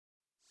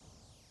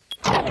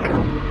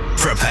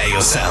Prepare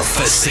yourself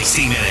for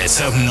 60 minutes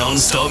of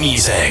non-stop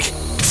music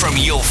from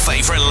your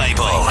favorite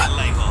label,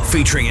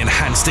 featuring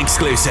enhanced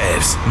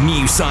exclusives,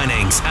 new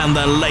signings, and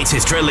the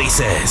latest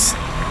releases,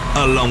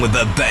 along with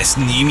the best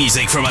new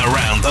music from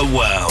around the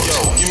world.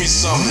 Yo, give me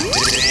something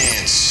to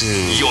dance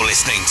to. You're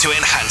listening to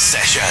Enhanced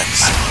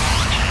Sessions.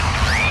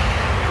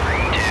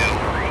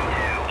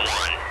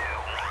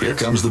 Here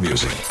comes the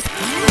music.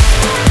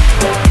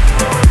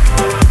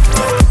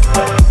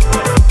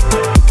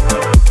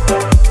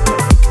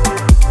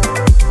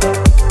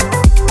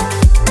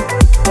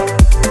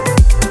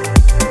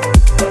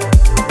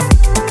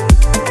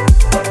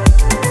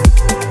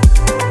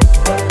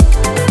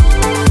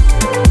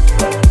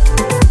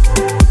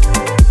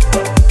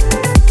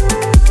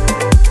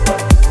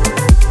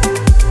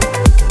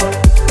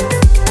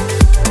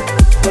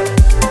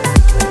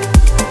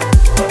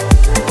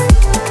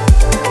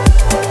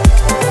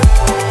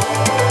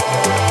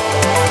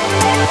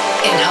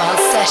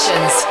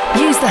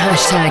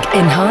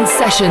 Enhanced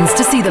Sessions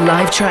to see the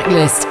live track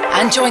list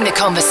and join the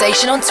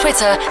conversation on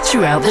Twitter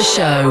throughout the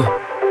show.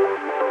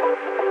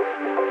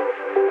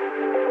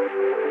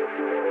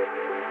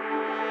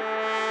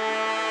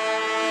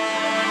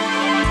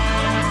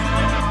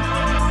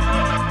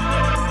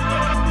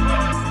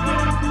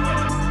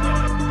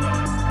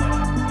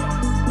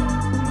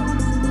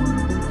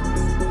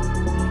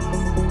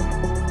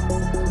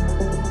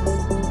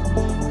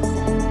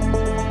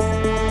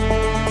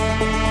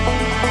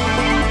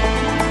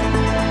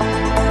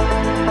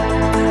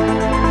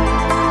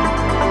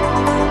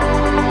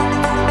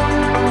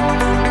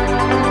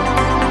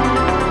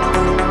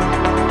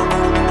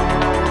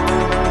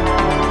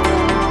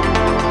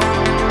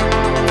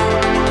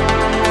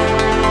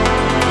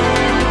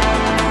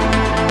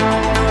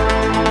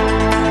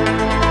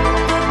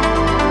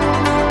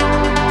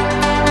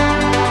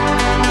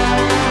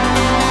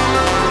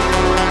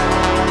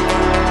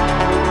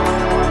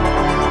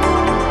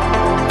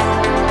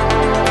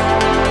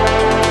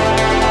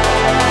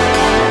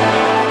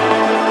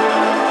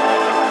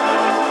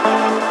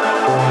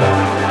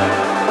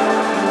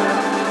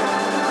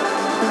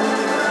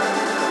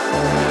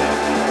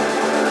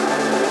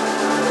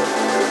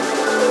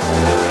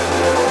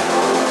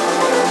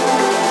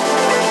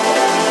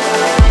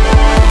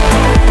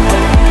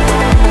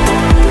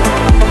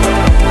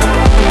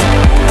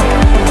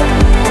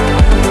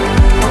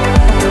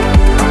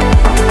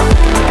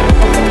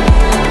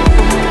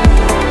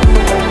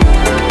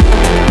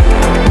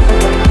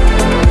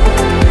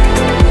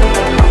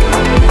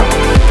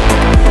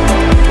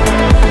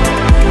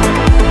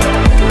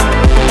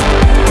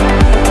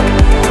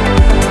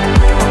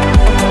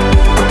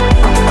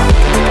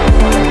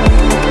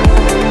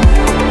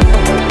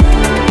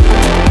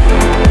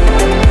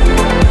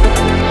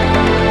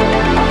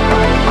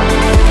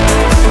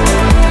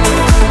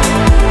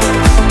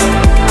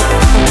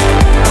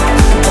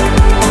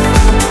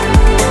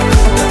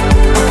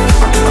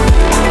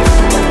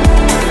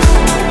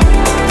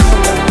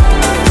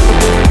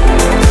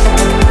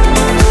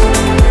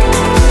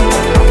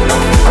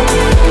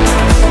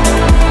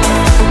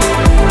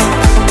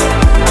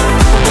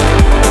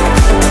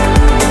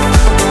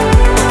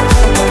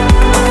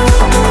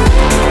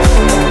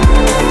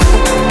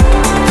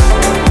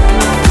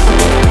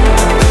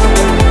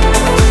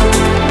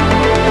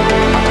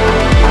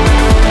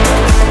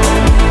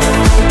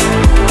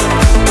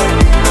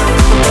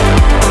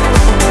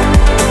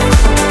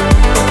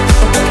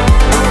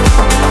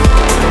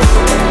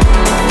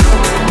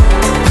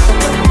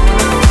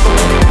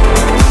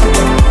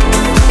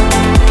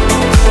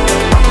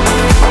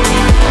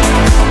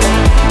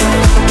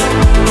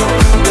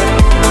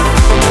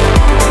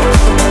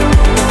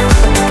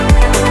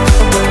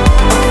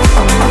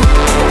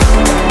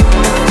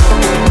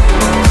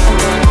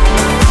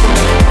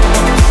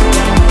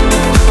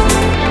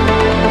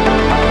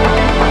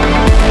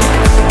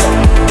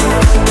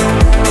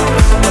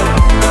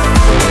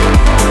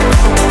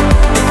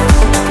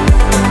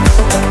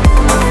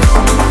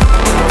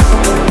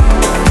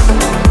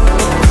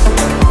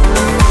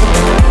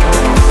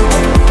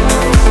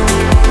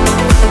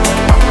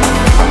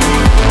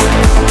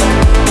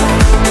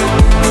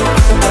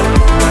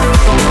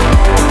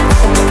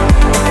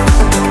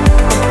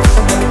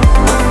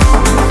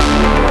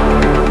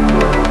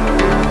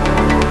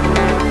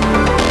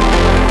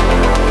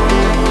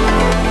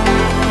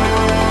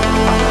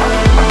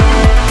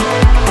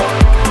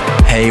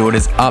 What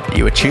is up?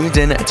 You are tuned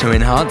in to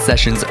Enhanced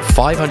Sessions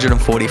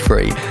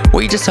 543. What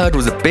you just heard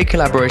was a big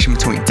collaboration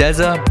between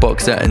Deza,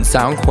 Boxer and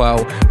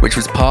Soundquell, which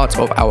was part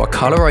of our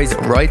Colorize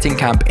writing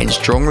camp in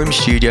Strong Room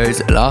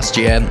Studios last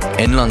year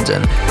in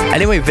London.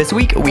 Anyway, this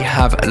week we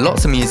have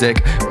lots of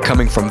music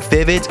coming from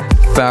Vivid,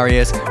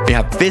 Farius. We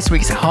have this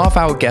week's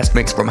half-hour guest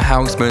mix from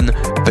Houseman,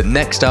 but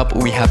next up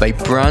we have a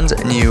brand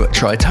new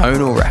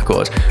tritonal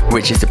record,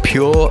 which is a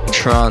pure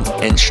trance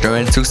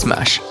instrumental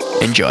smash.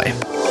 Enjoy.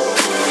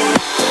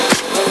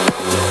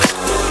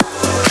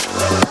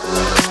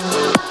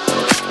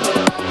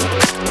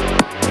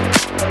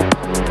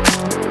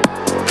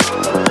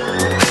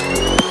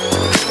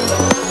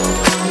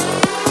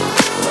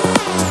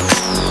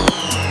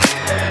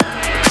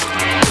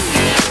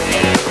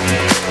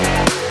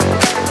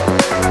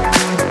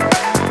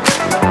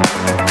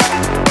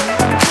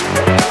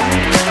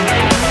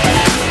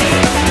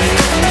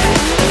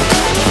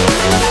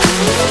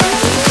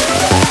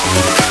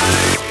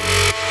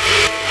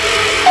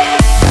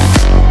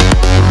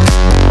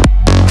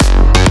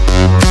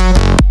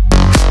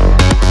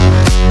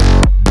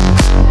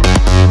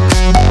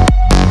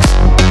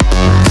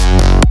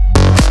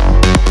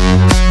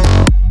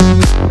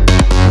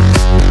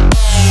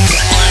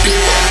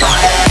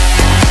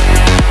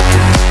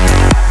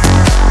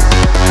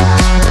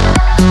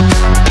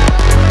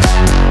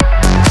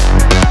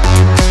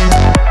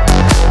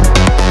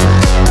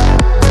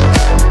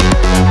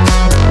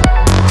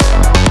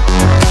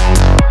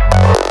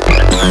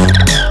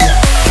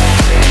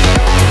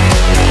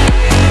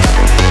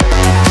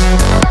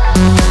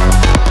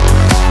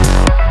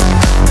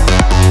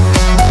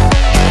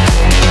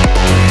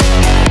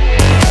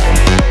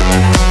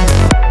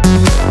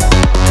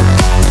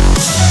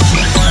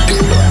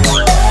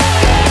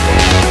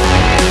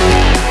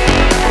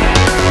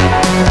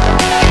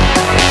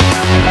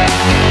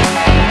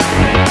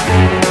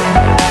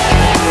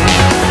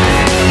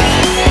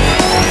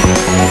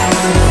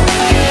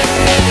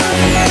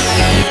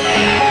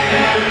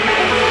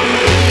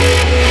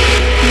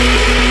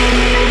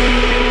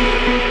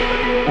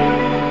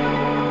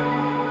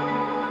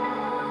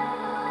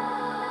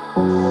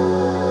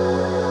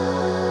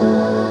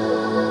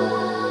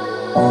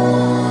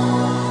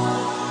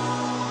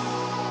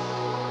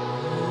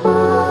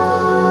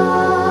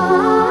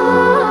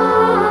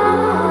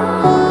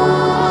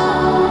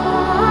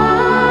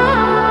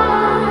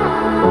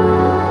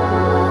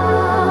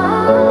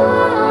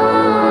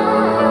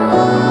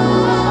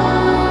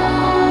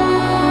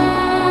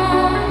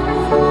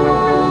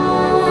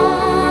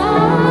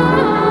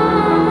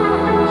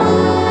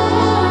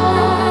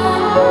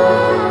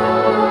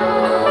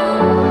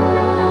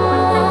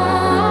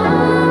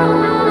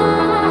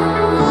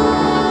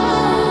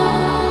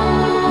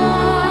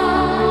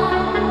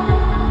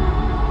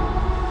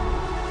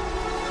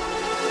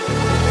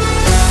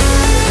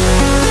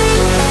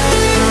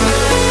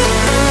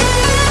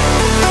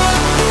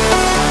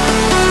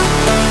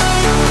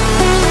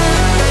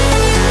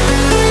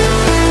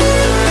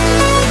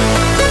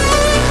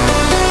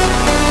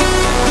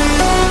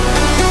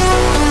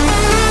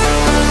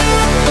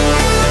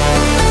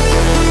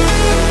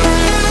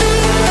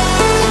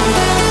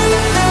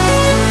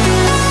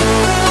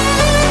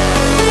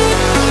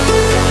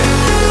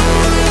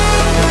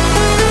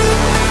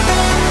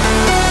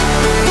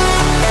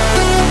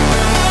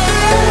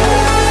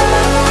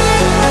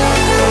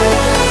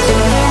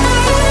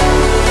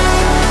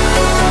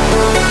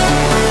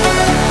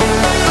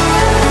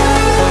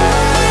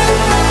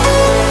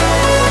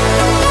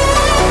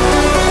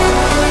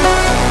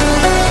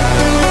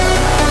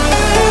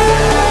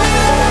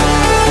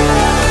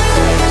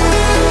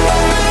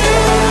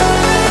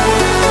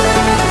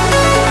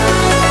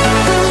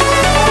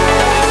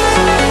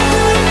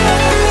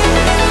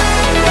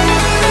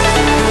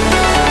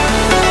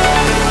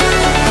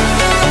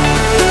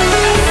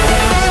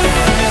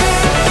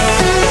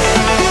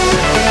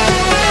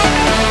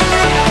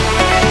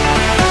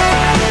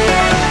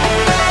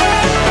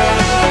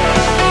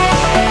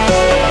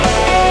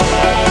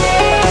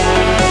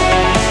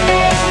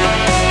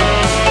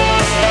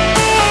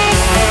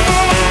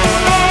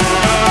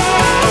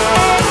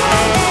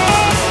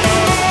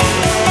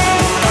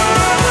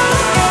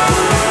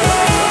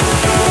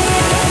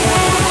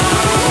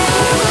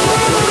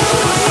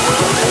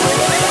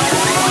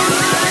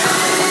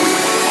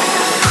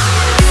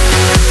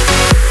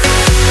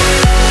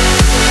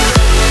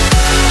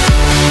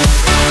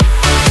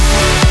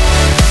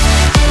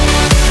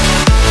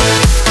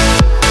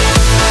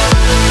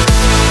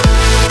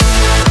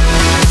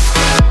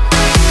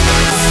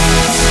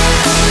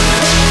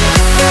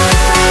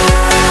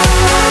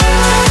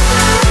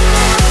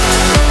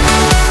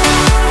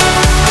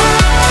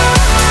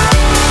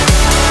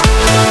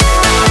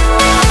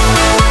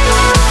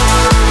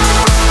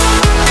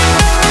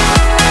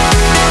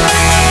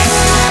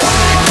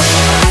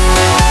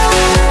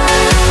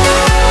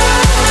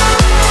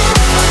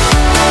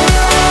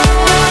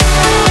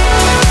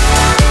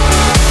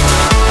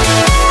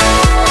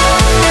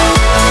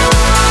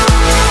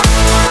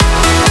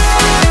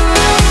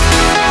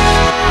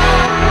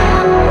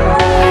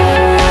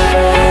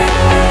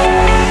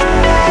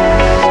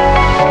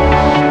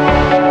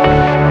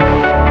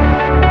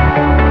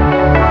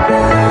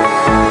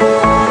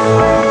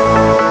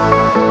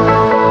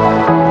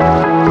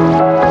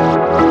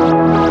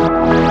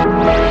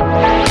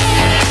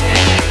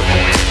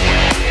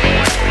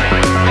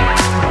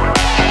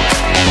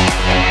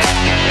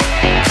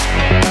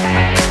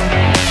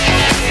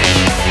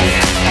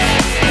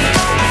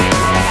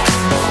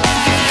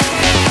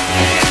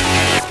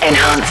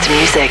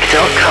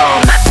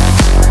 enhancedmusic.com.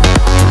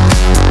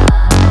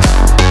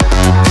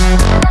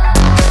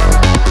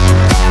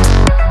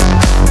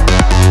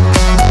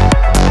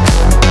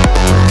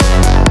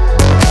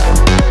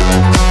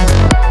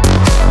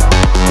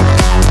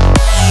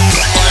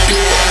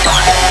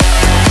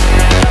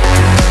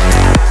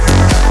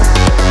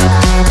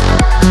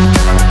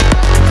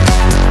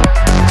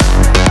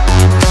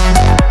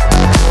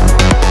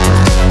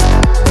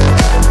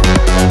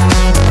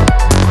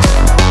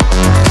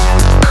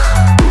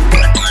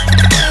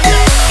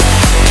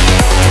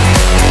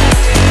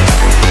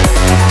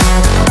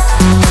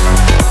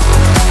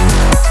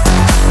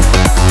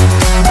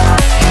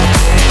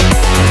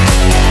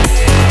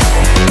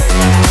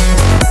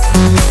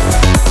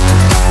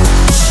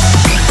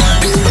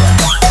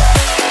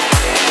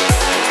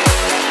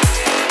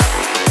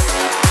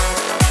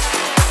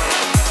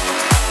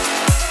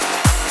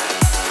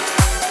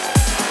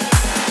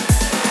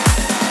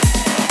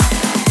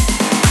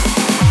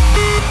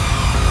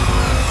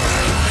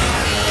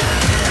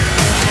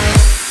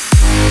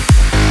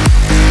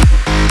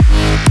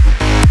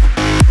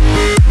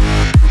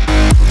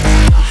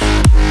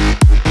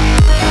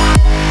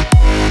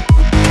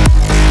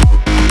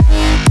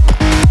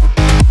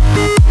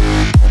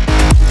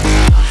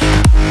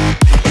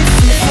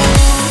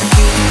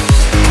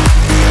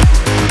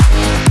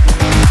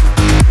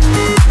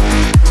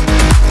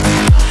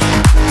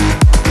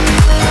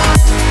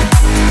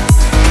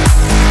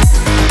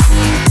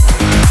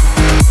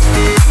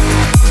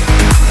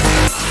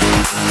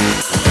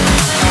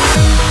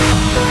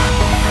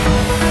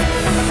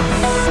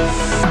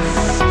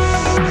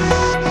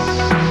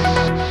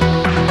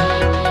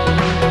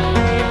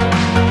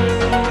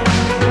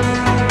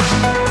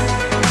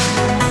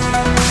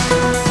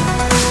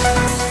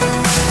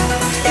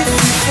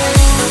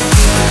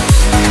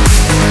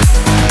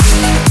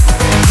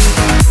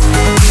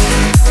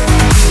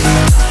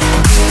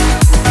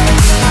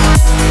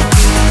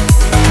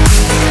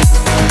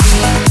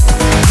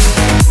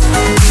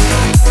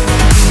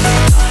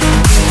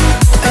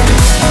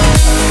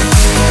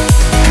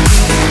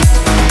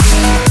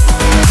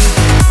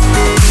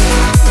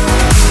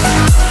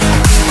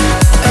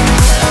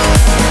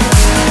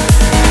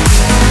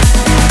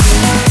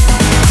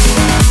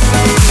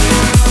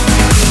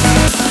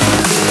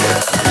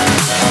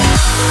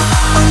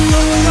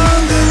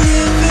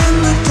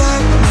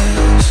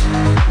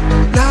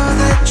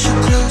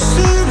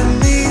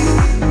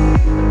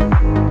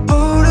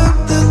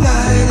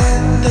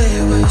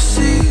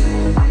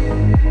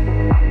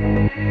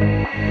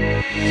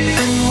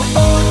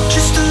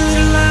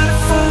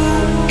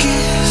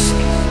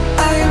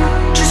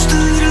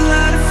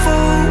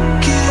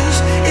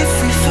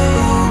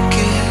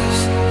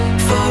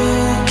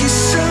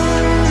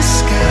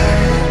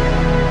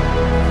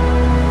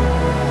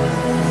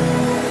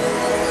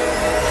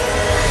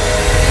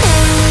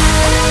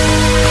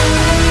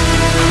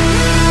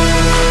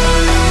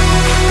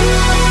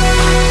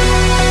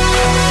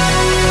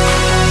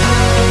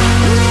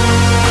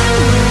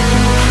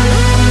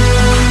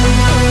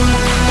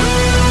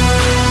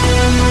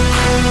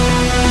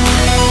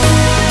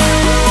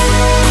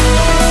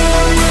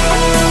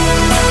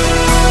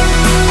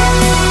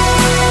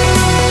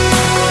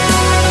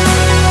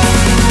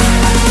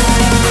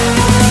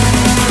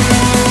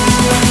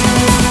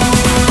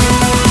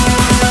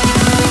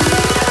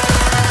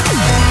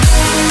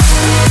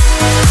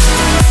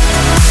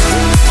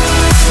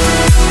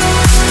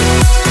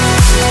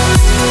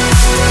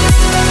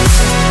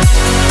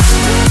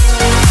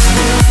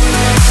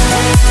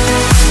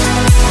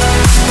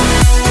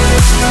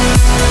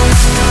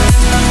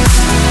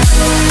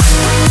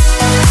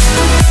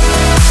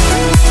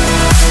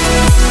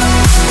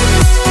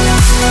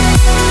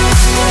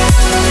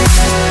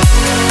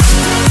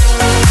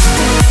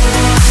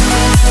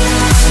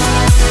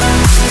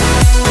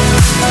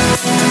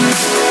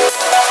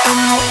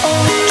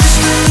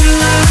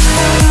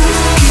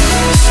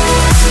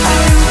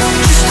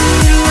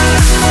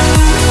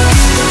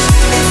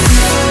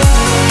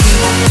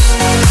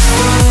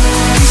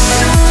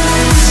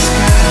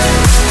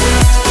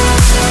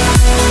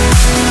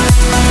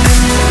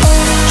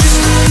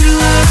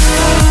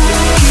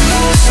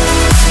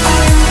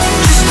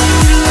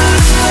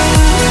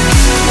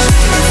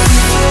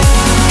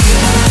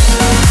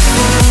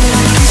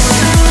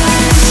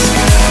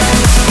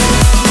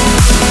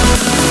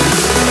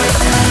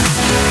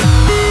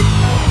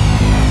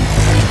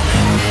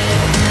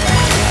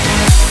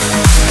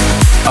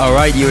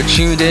 Alright, you are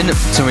tuned in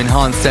to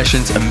Enhanced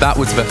Sessions, and that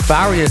was the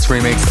Farius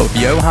remix of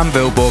Johan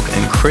Vilborg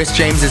and Chris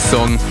James's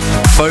song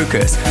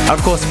Focus. And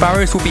of course,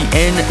 Farius will be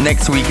in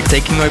next week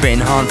taking over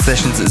Enhanced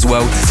Sessions as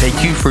well to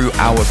take you through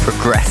our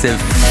progressive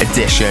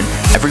edition.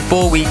 Every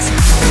 4 weeks,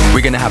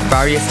 we're going to have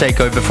Farius take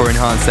over for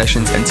Enhanced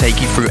Sessions and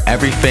take you through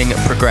everything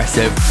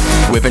progressive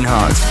with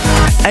Enhanced.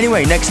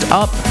 Anyway, next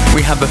up,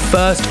 we have the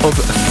first of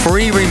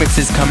 3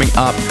 remixes coming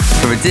up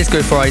for the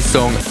Disco Fries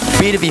song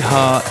Beat of Your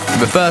Heart,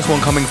 the first one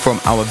coming from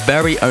our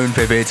very own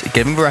Vivid,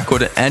 giving the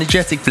record an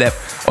energetic flip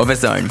of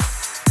its own.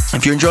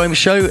 If you're enjoying the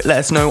show, let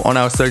us know on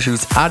our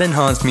socials at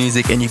Enhanced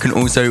Music, and you can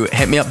also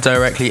hit me up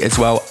directly as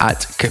well at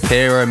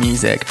Capira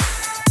Music.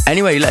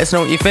 Anyway, let us know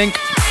what you think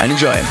and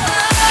enjoy.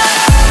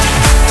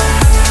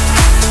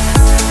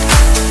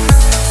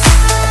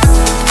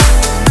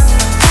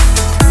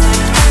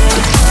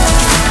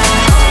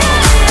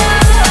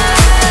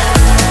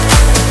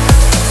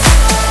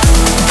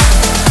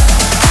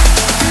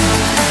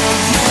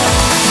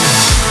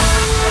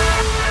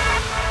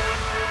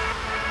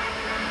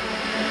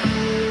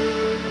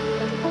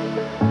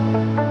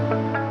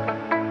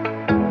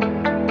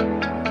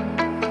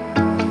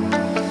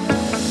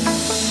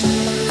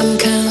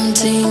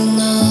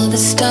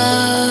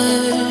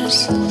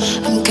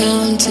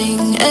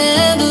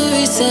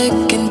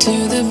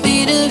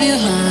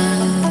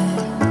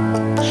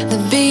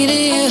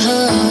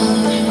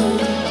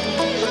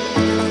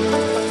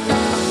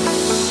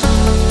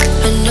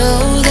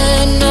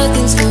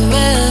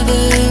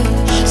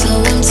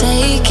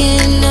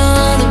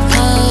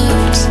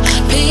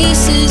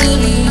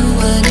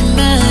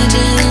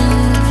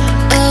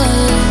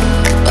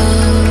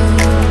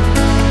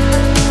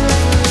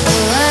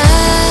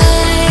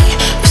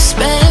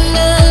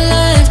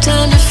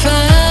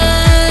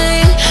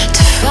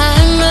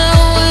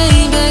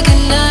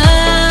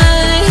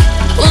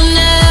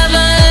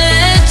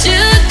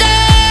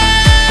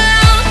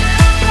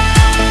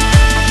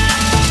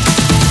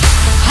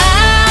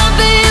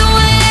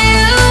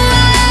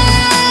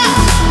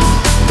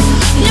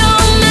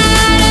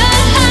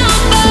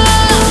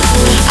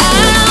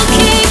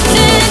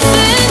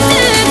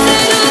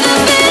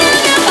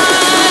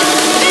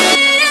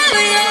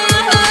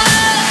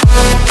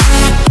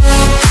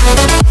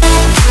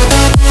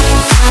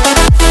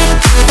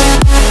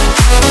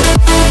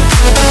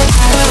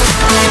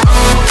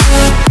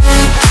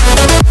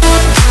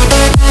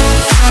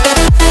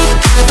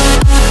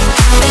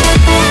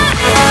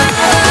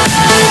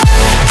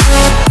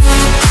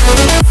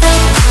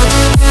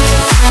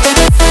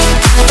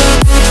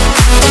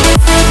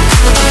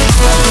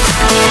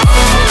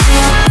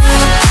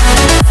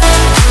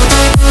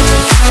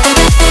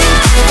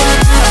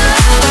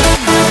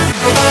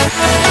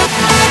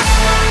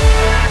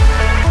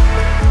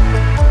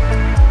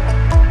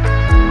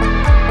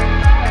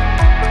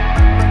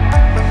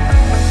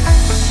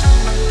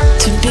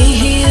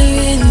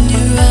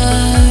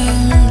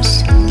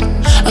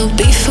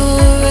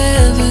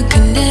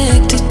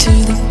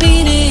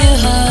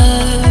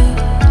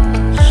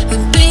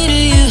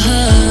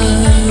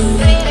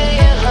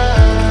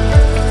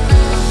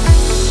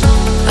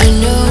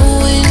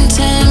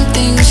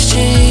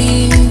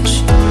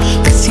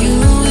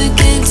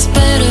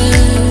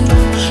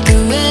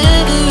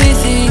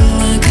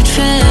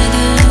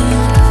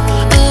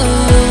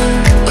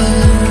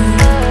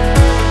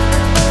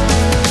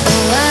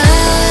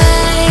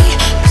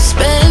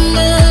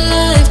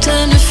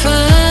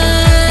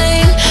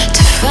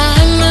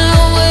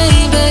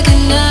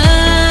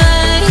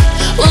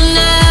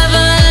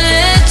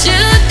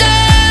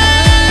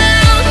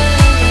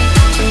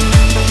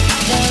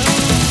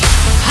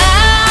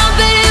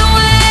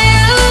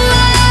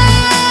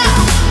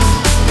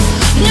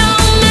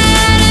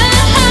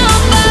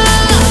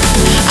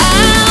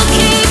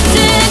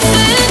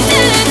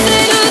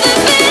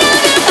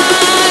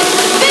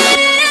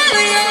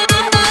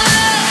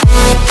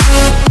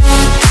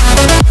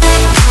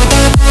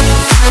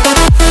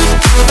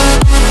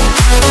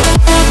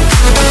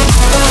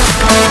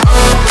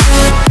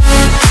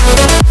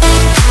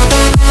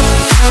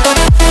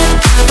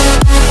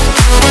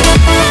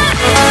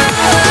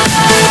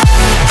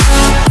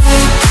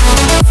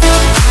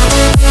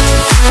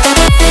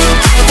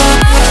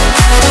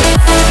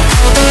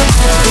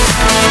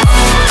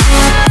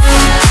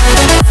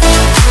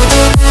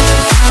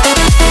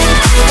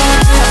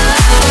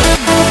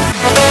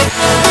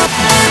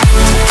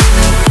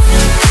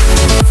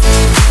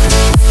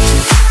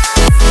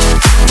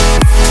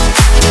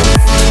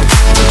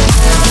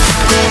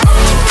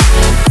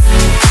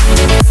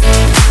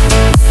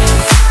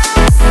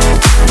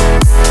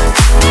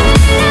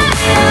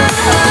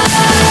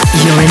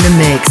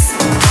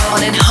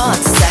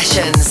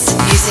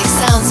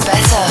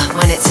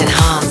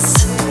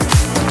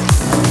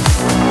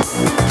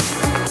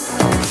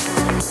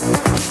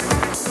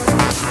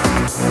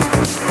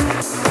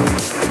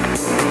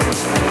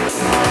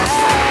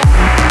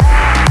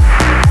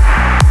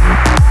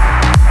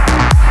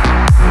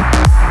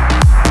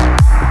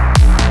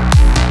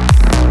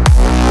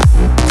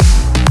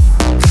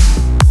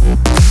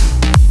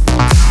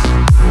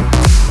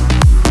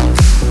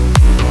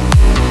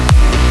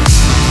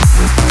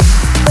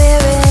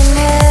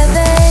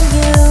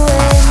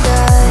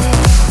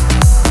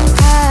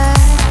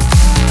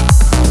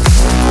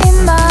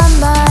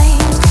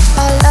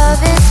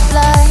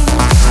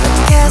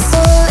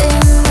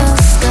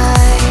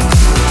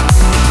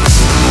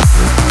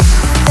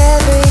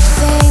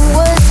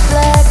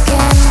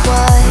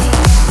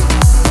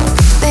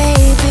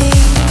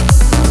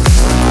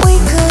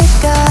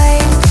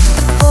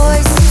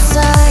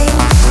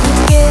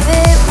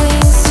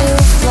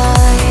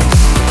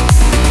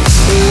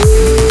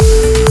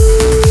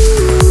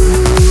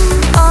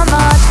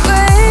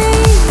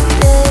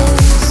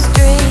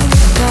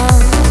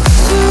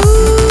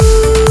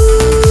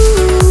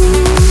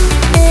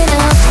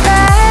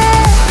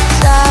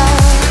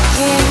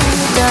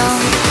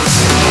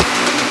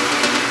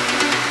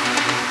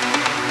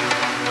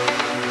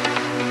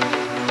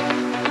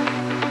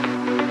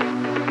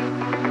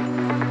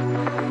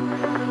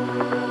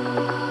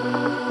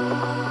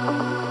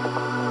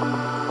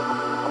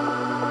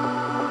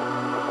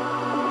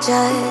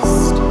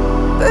 just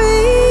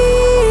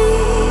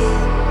breathe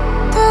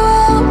through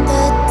all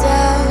the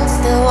doubts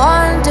that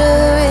wander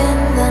in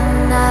the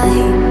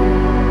night.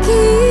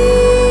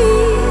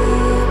 Keep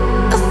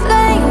a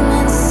flame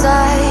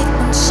inside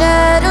when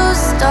shadows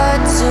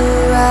start to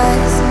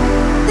rise.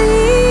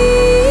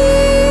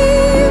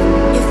 Leave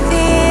your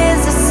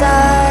fears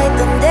aside,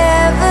 they'll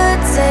never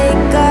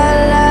take our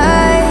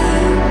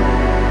light.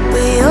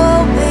 Will you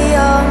be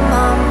on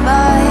my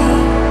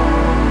mind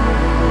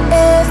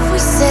if we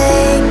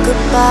say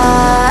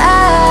goodbye?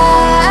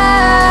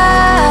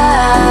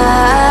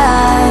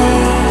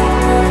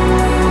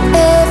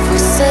 If we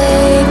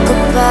say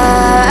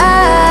goodbye,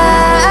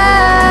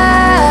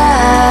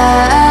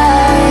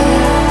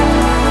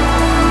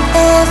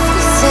 if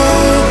we say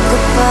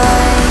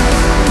goodbye.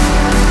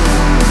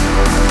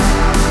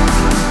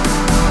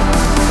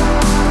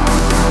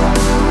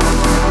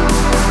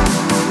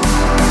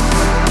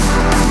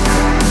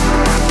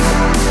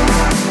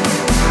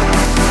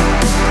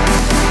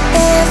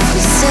 If we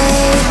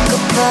say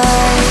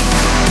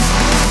goodbye,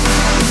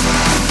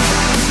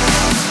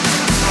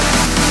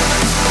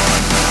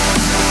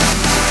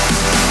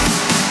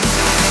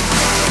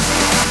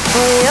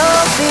 will you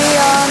be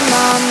on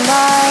my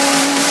mind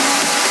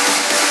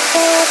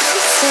if we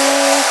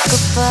say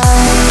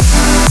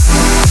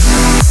goodbye?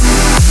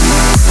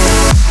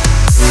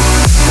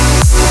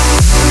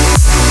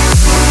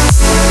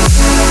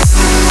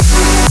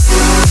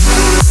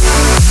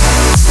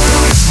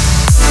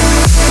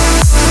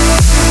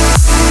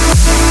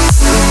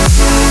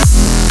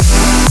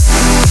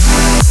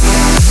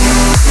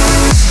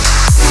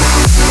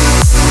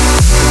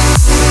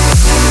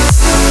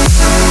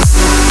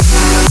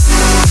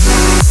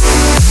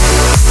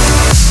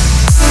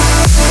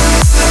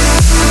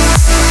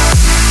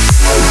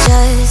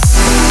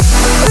 Just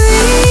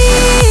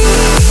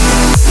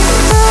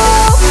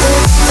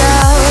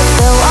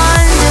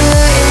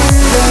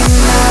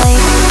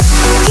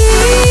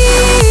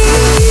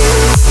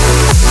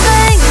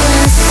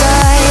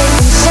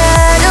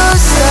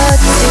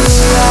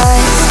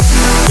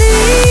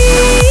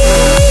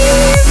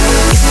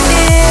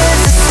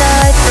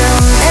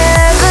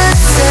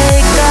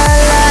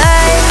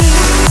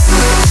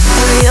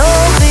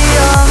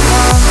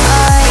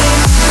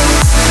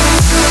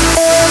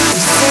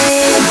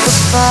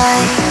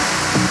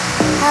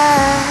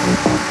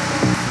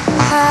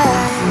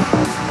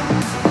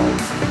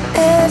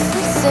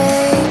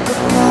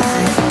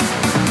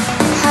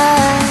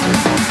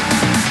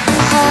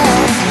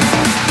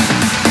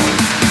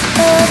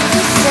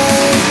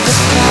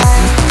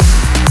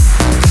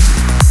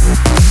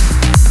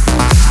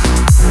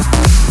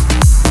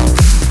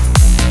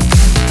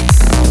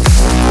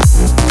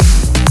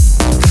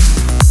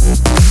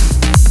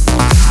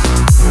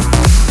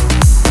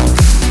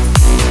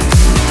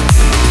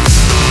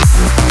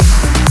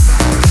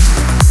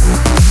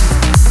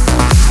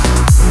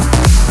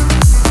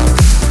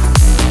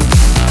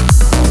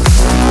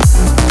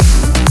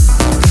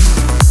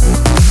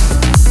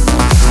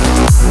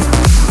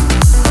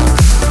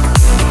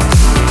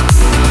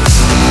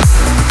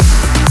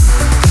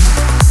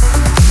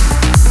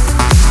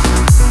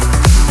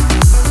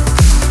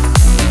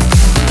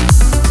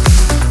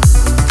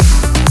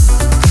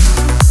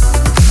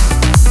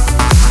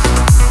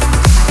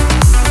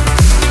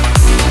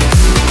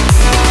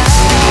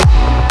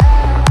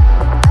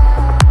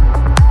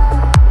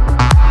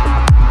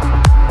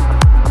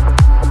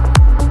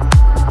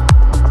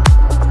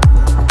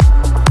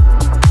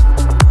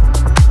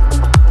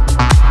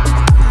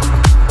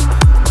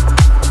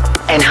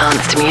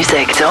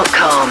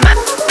enhancedmusic.com.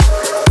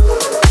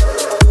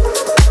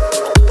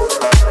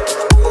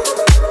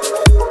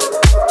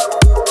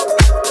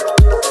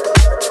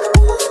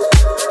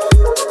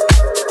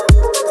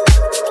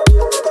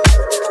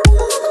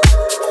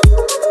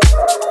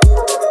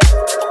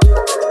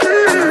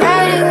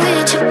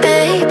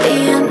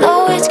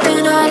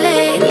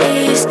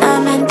 It's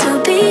not meant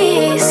to be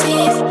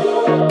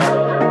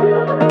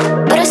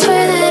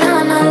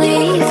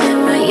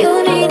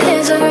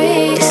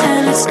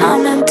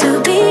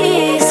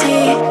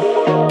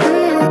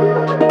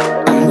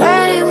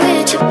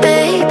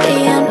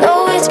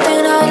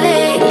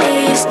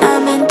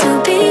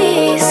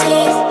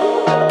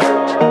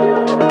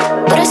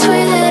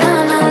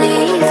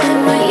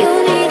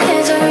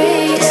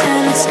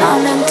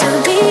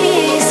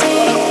easy.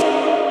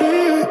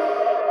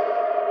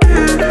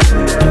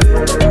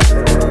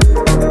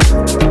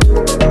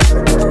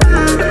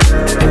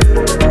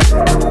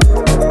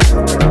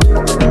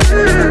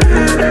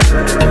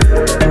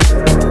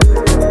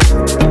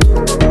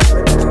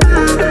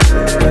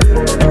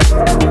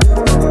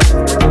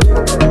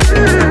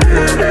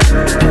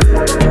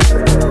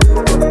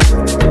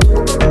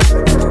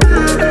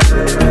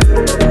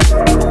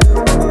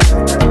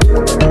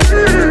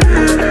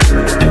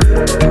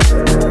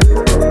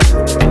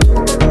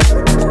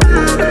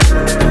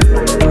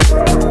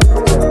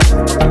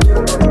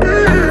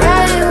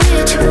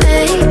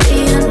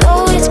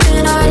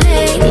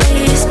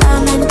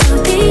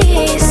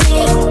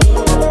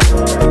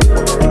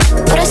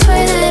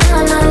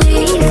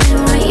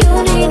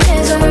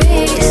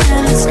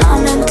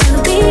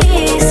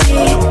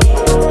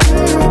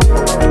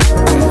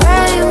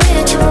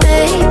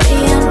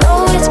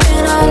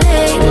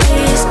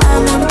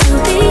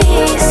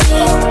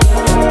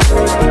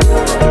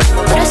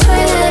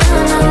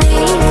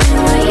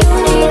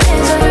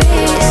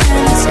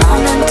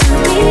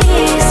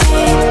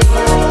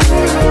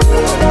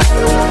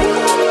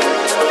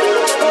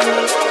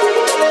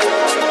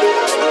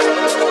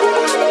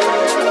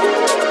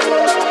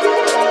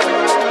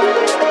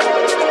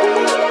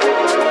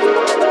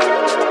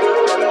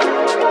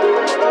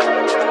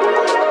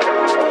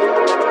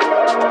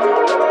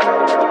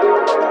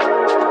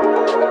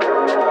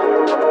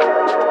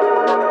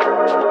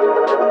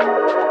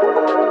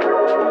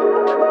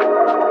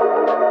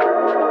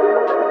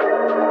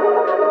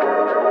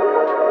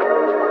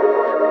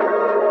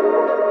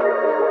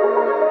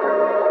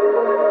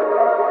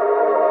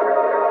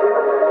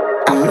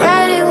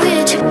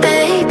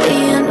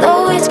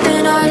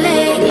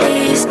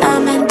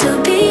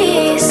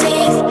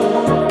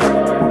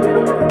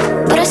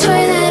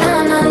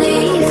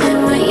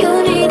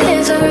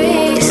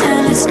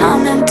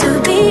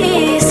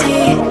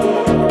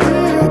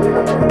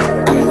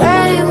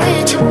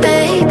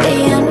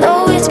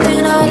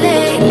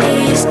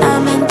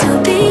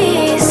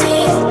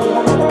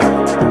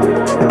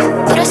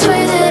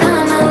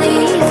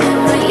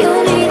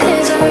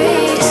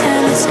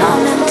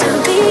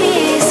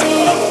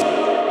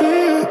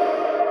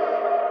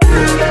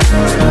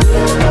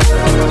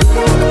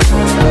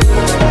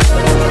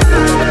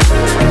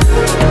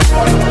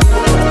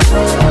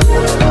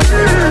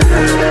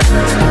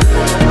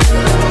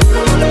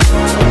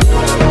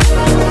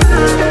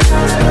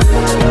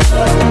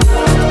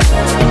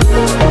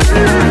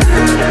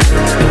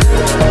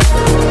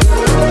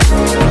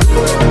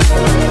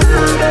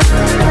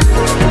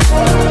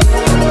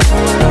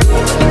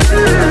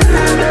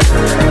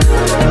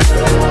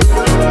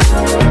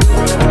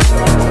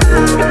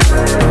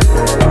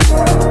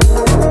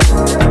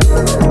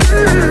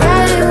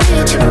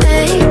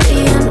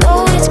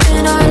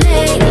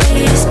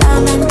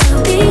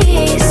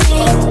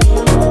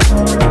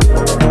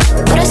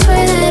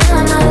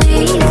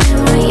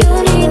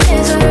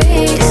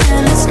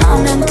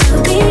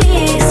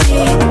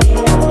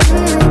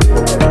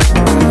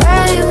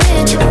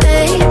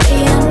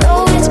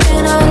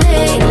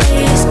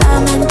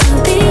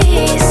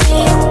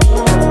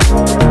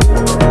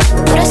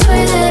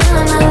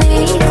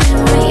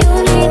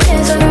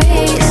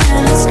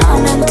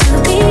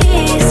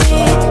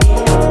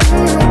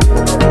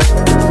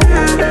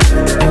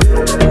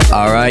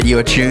 you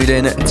are tuned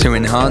in to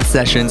Enhanced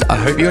Sessions. I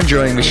hope you're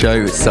enjoying the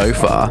show so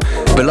far.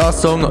 The last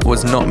song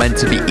was Not Meant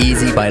to Be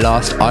Easy by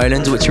Last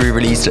Island, which we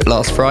released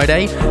last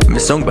Friday. And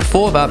the song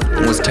before that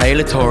was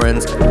Taylor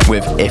Torrance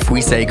with If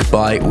We Say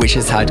Goodbye, which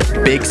has had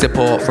big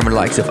support from the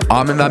likes of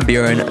Armin van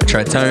Buuren,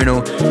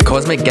 Tritonal,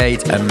 Cosmic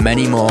Gate, and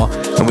many more,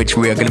 and which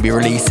we are going to be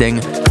releasing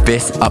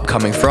this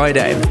upcoming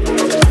Friday.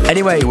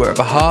 Anyway, we're at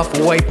the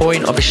halfway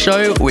point of the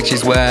show, which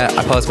is where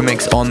I pass the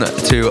mix on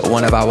to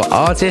one of our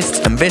artists,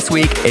 and this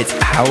week it's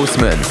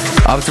Houseman.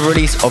 After the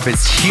release of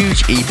his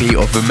huge EP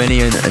of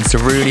Vermilion and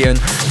Cerulean,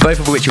 both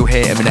of which you'll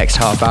hear in the next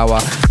half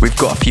hour, we've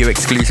got a few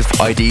exclusive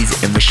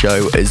IDs in the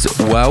show as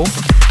well.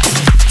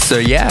 So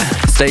yeah,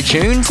 stay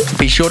tuned,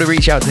 be sure to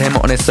reach out to him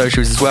on his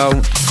socials as well,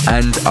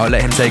 and I'll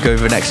let him take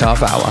over the next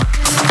half hour.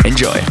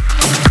 Enjoy.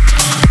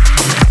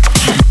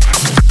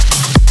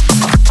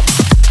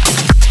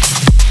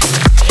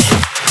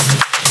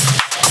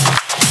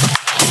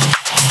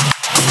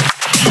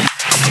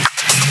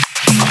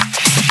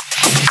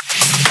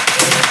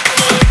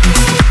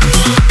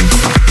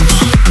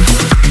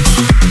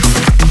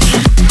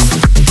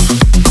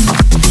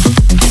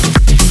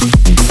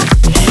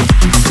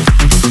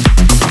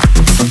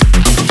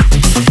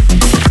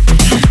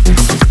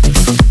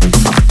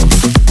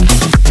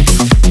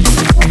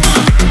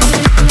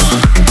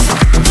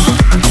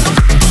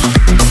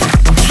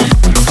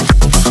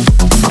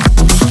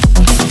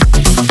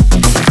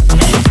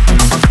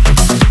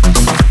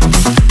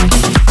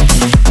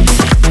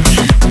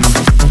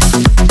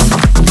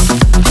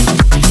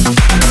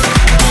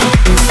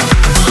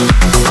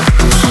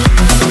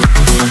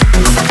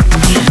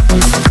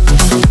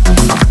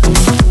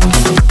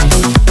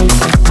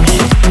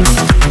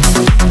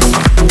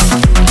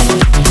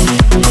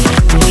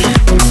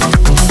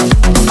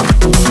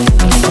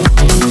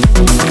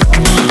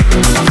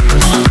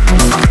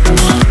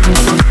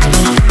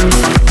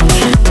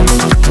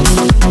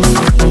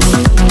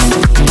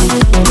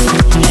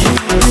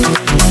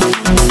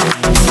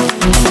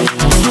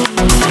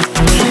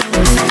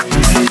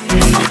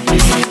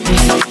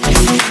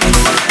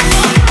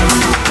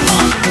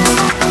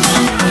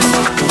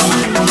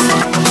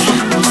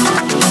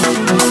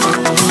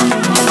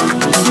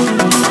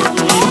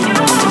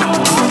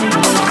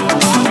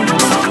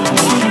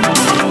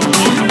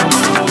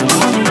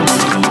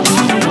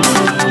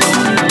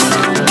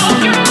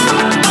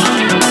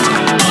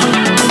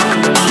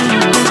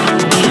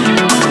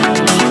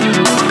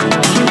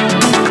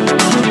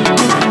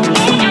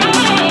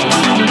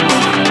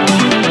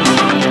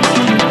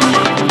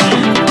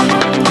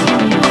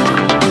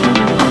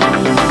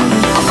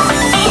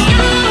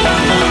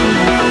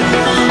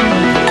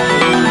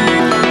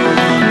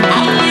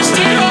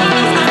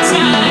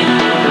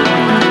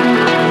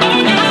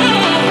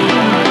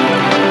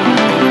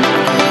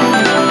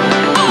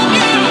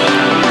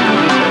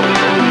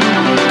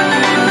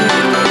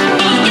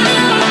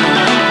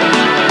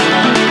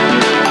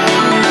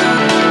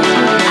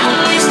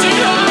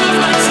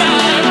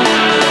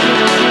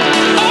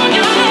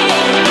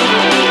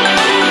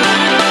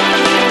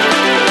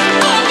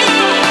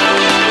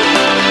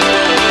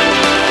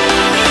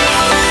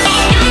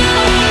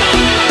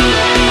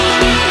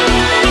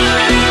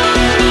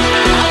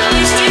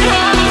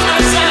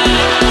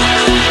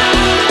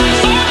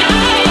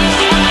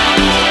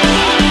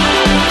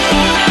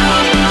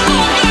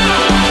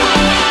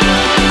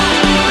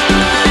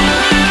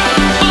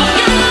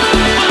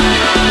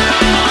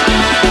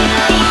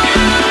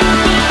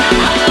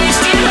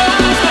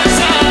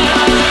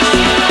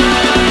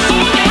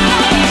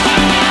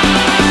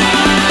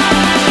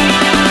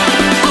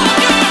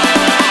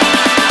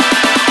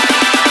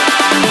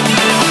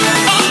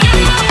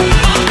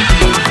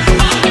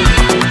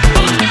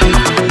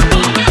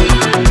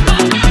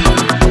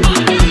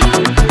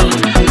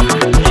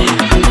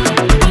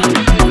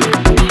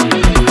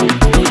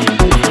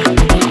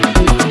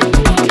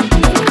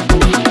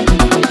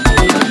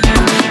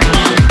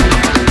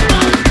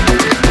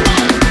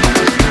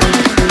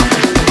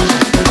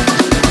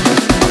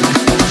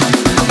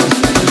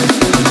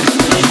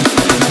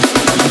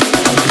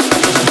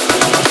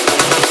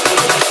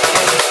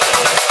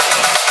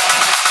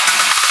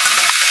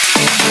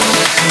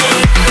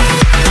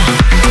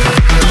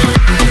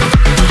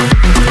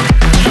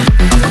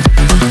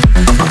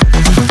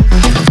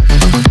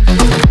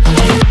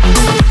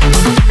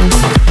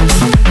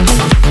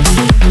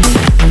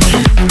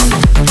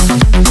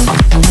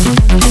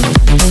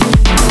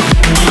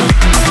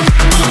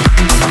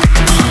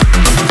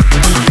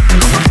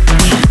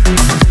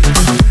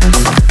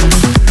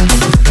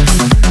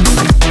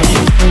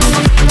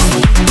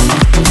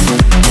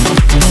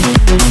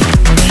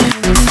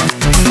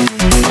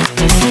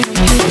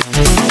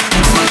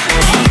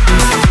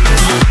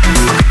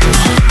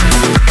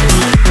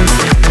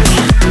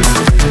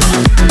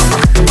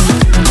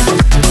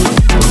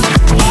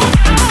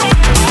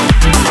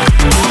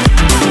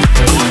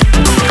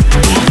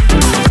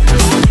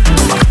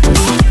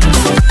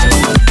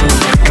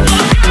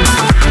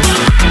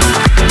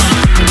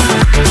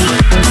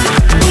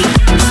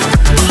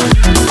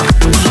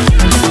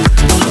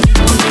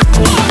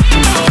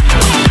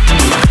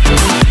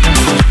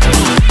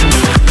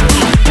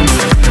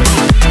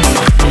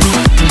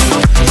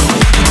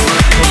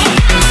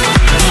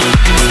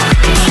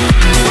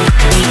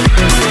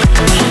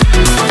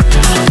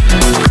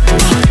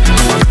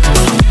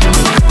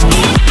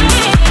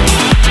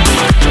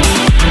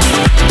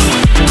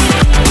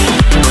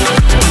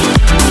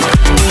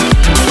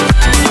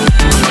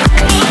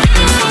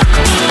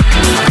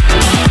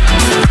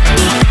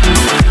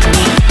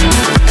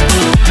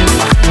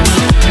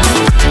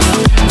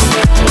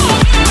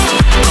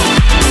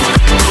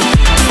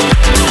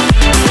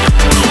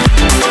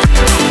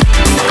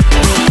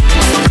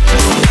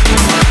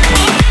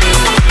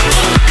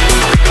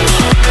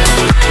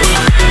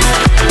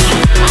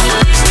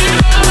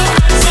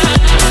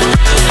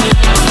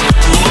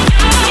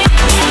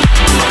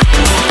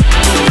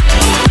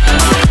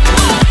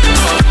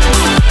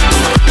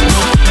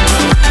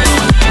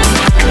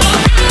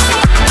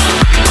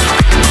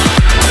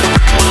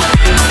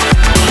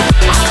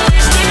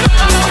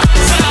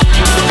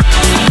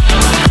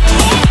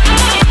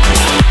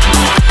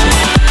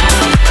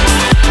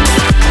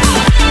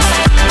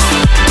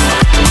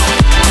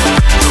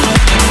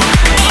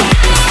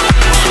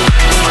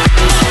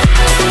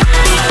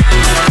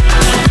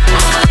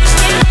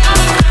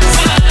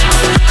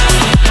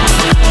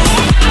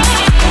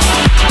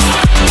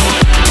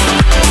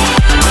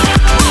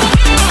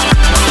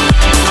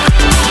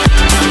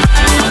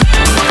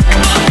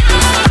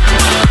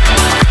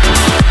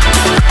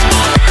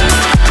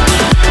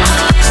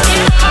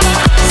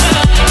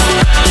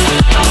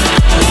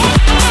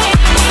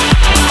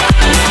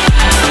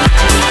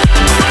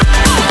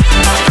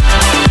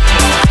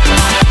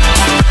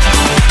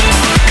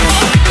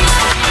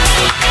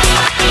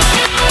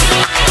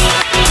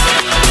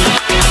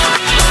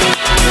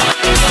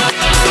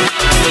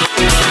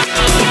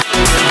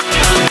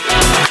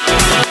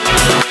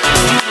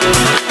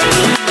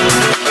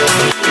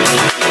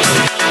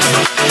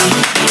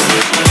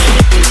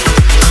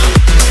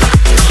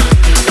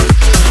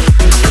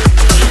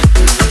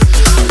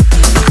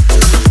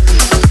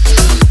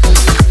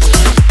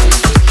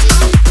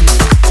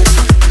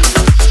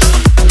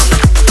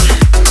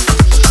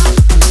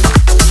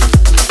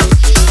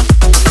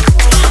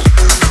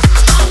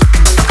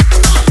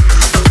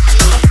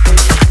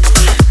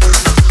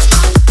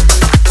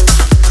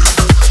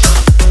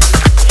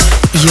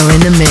 You're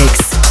in the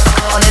mix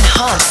on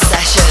Enhanced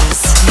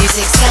Sessions.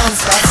 Music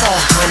sounds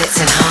better when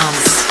it's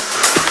enhanced.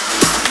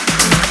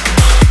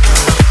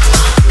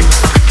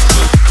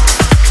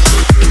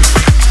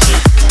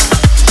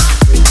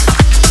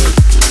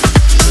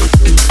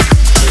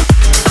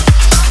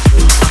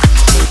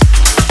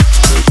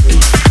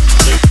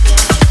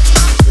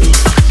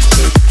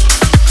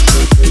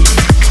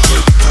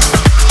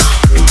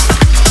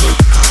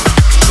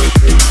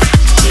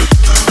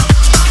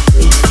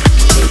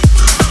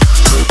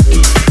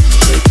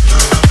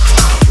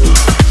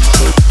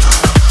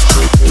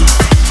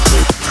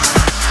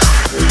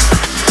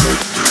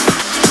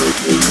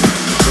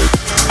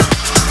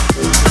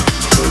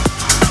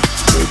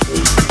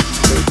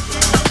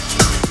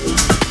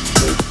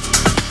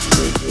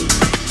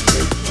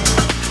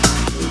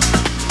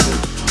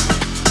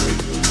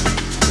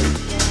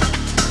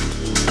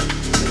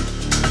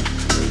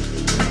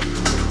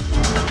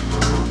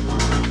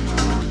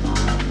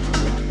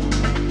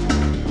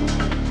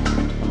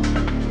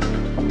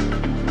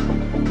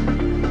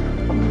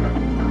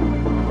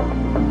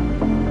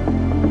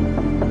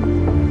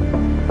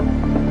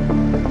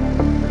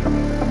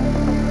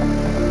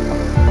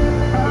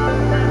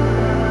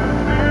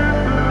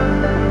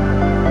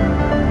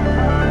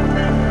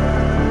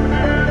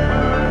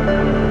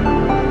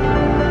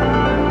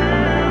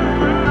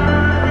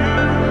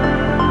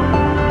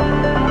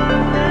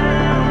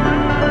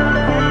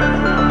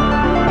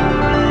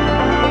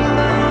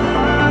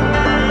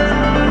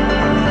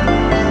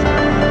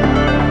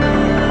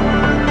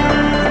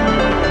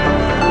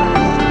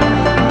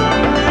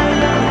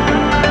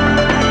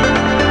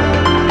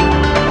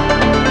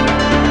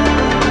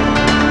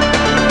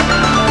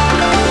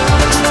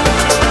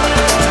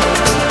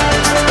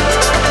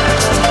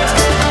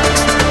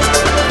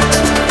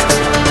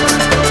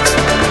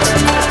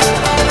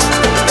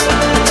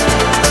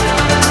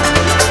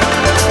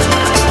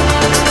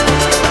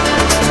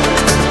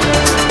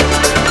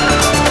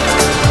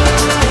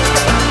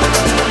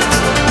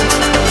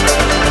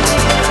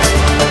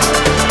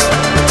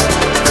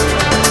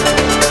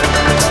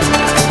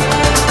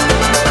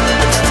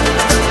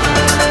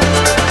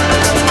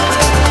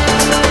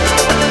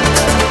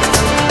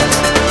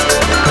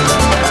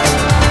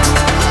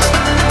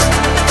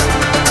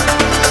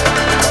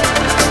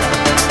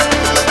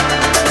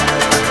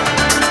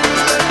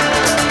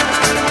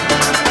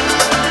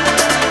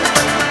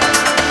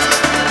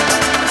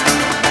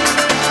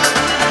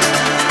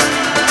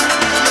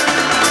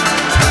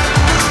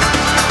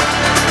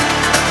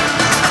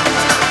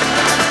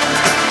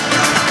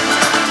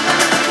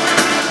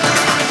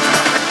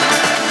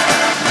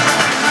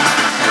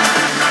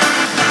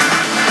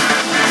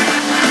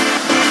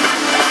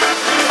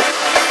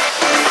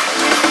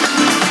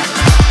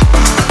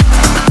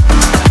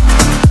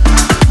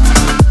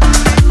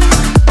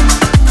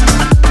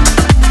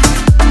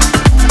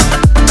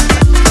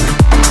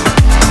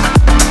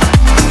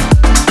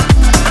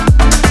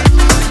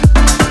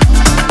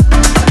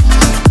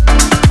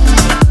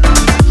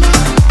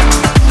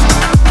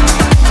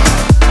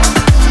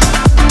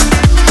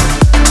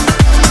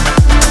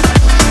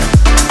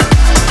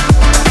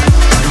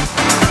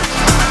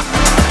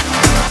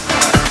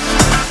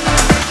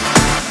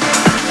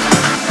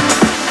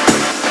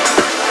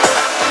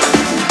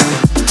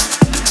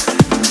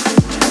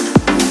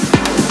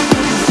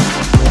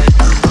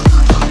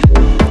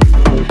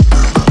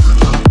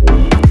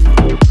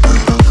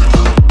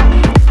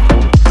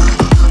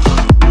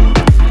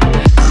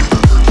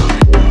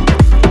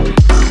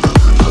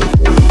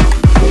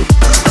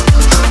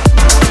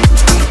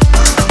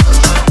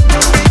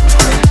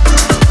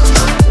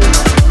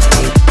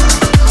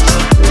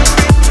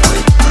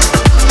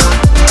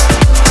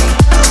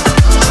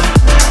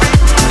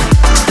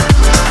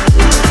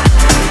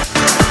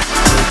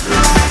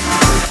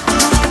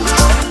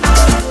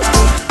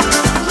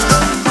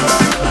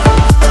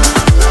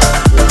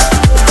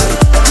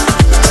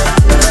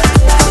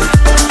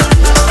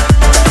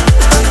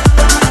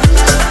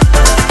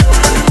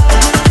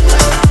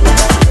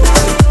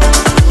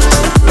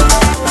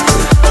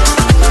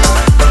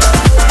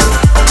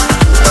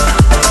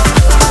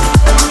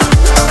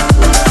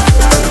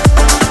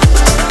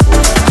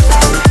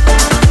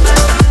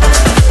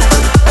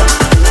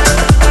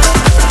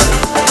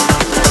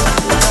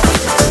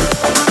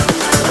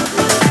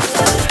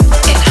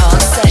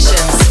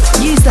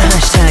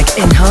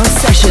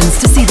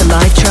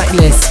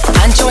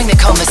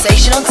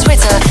 conversation on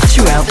Twitter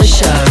throughout the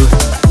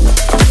show.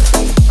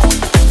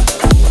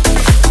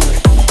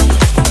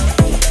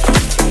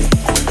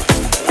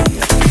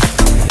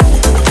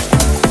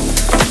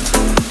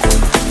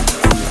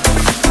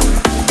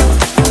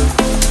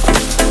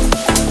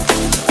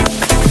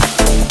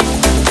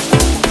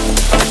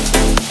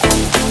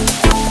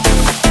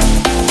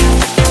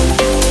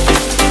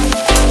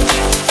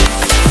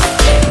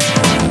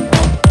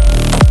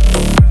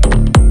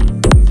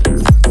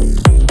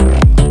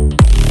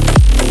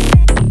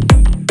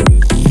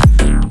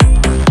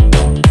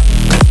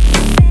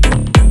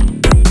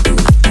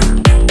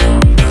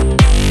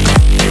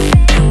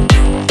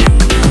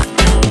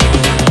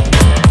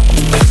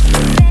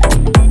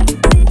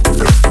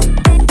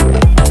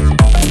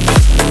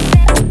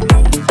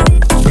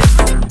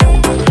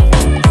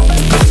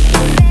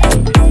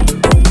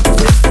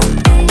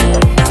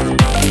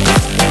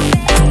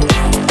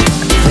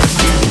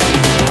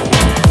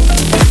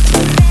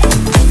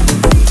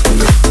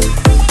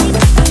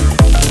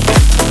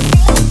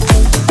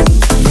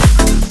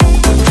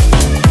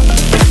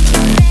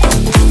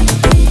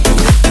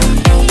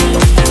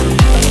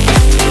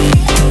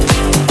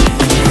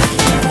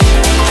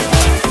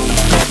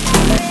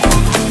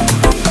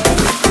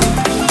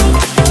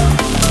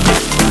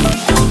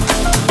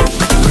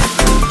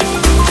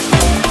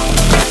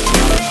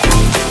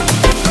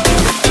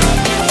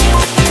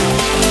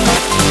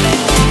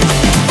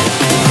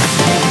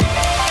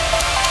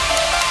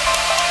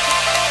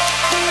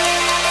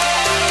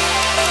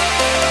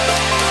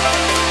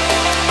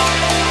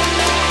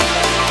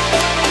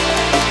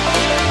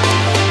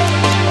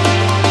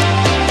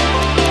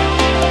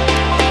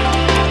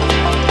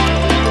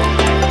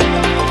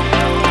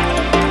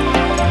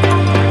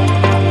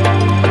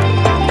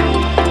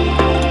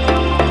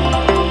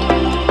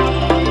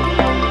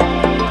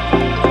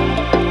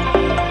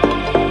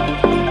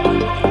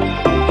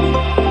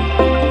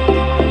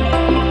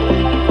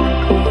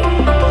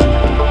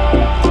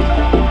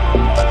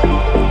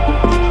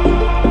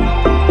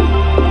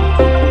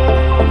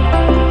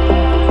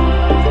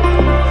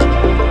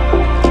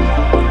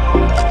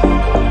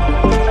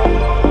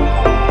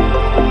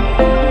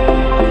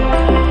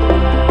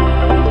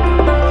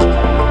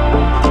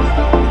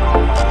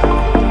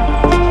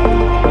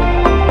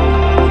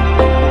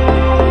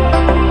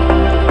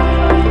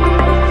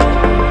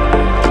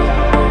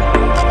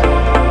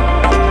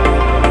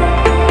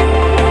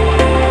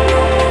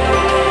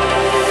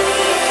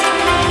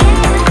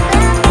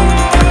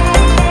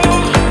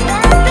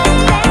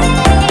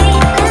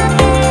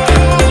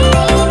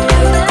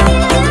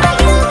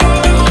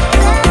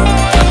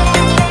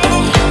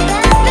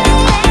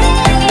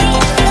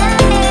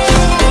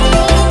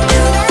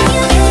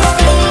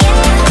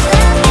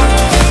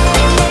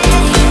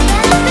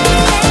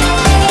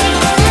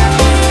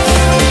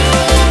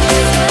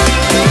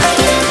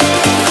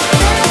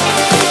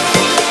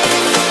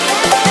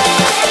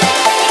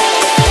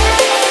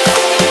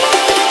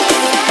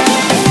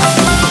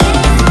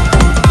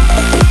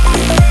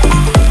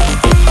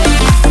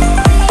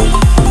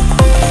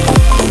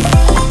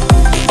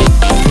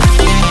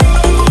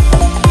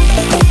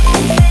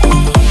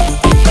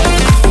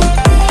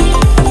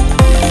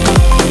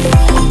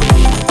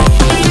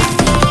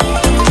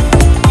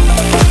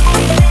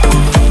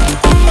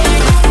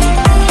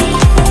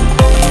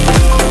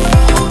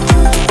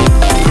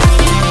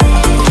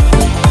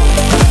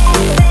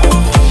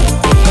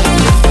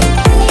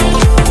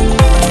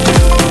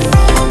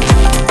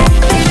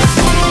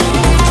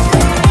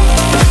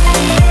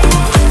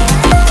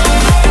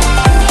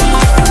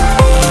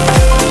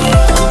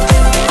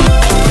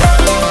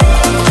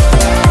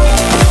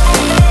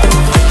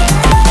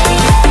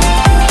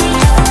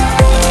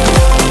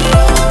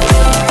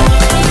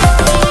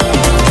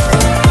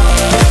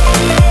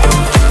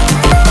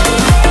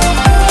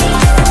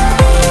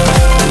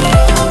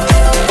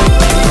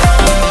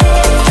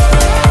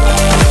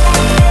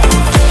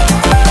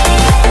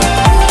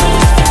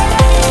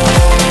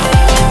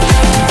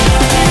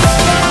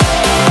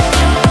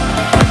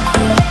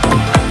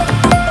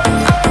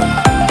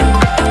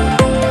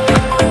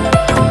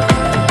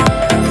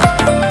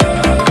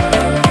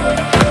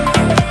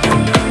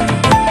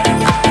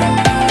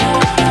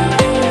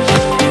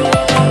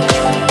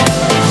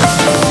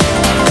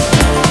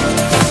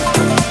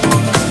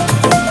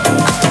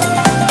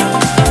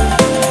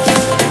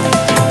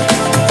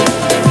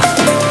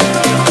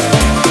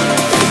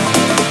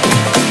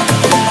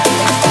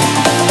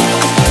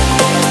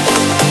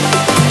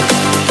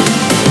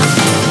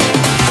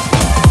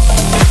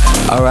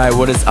 Alright,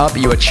 what is up?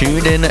 You are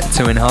tuned in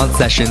to Enhanced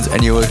Sessions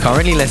and you are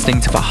currently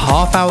listening to the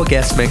half-hour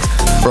guest mix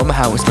from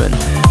Houseman.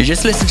 You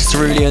just listened to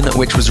Cerulean,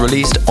 which was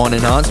released on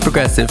Enhanced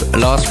Progressive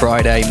last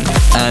Friday,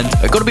 and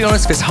I gotta be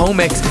honest, this whole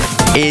mix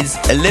is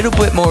a little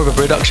bit more of a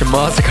production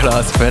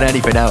masterclass than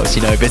anything else.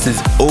 You know, this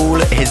is all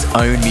his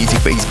own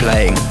music that he's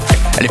playing.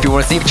 And if you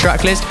want to see the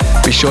track list,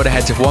 be sure to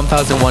head to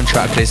 1001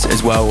 Tracklist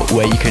as well,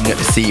 where you can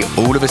see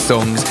all of the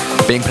songs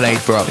being played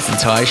throughout this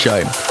entire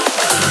show.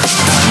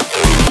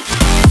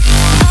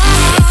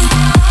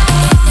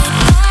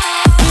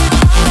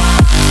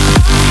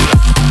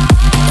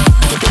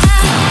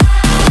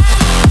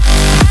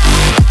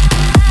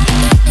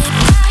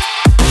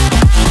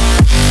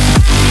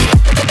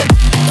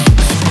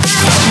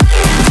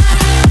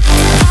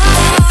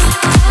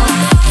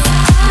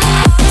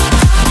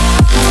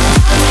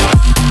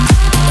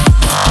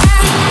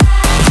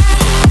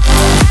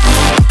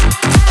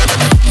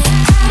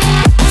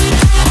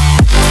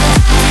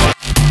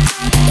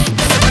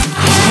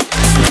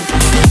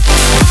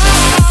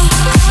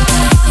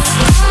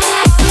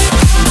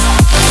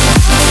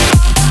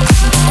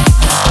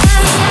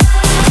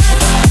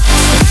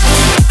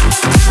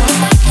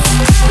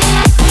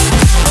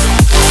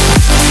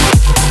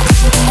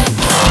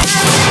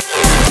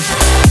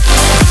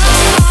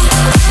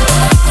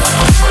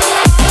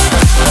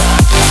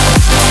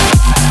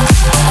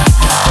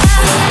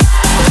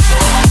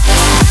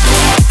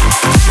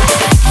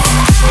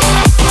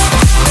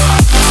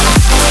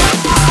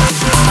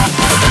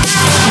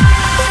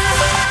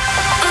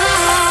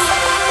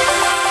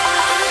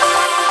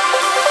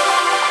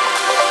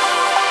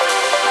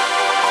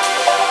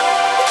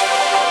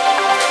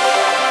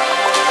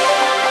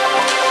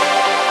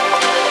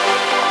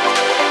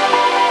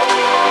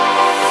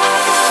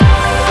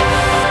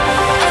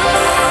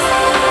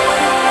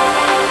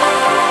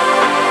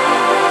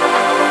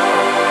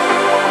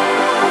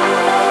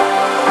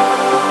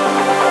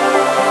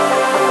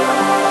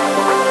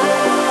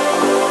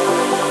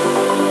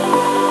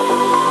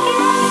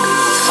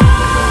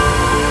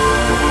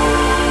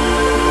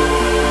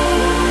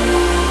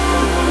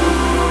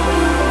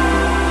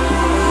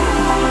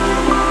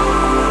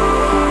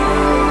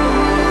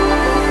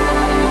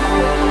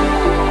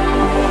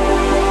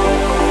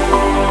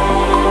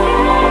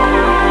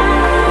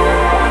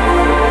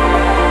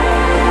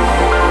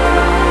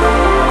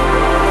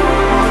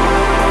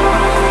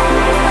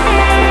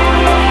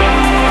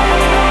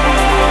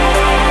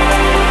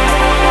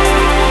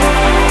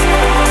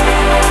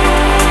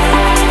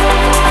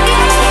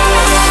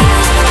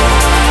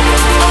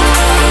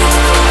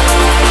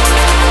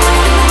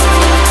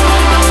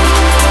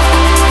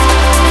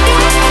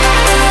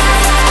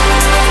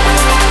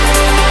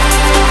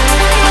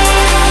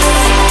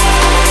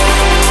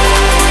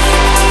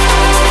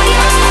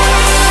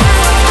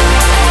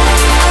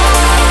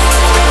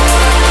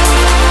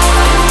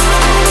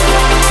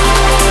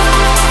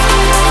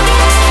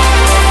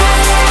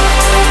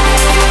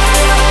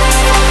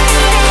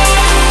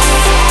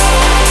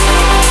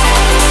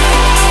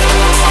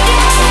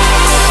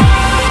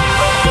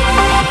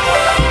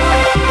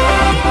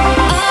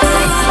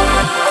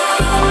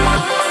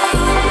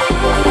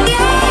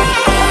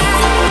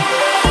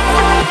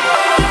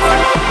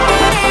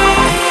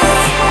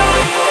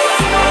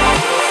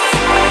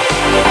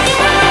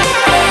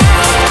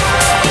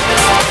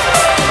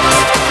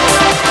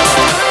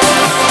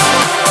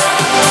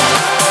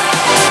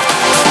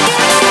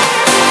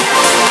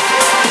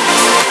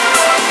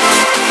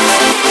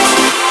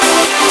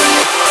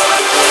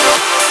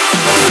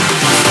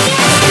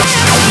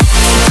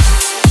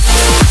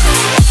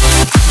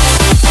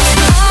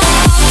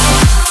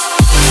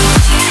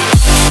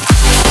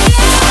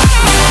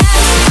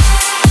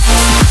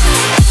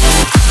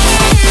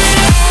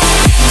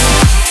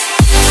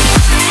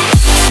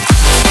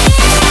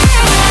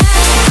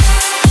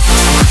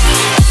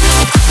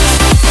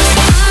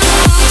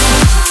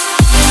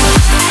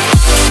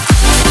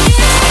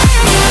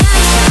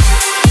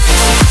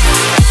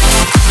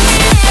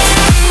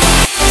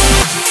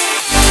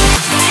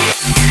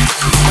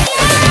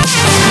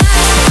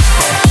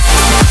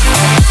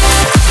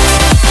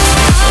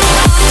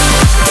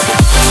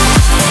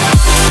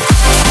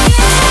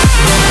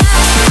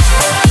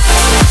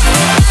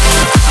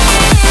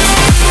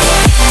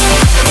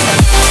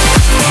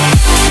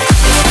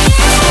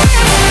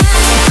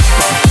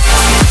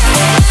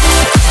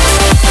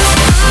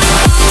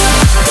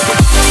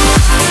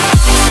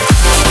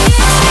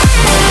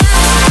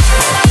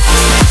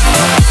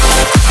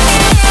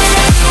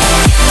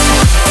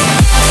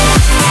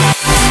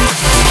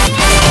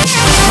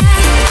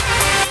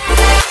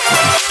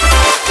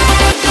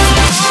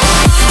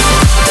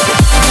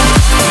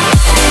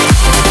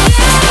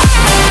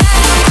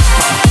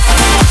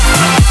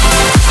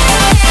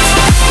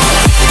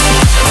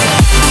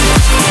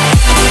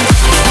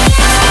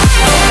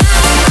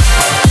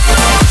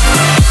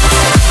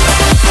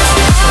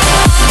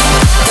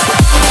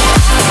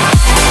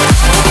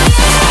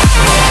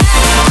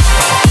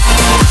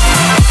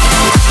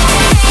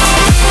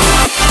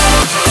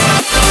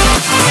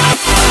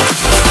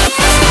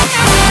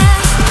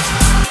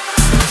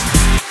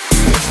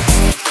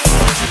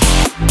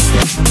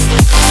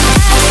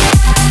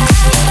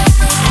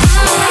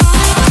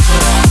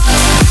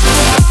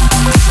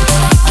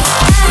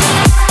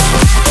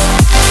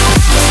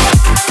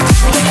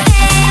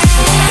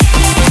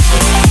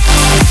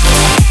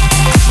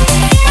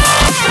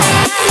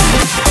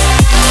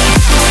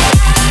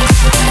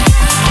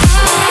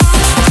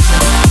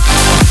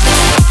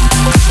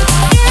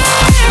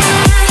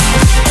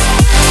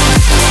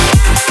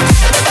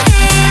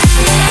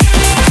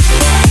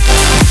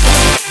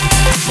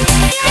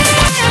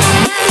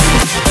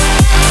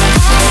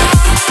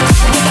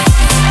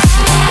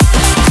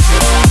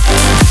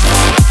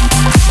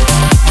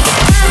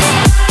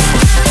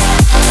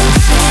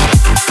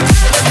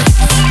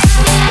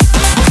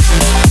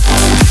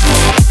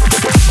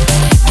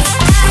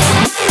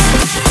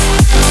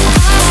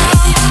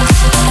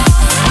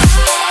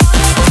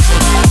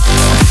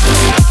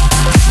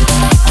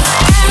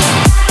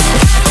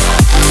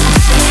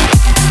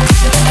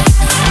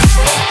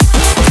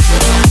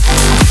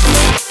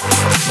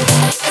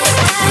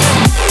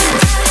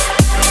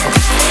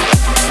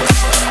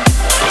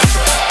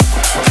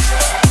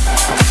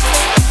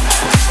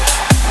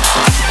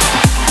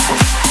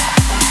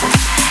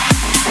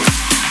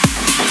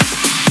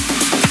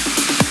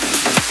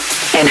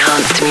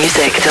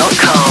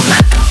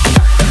 enhancedmusic.com.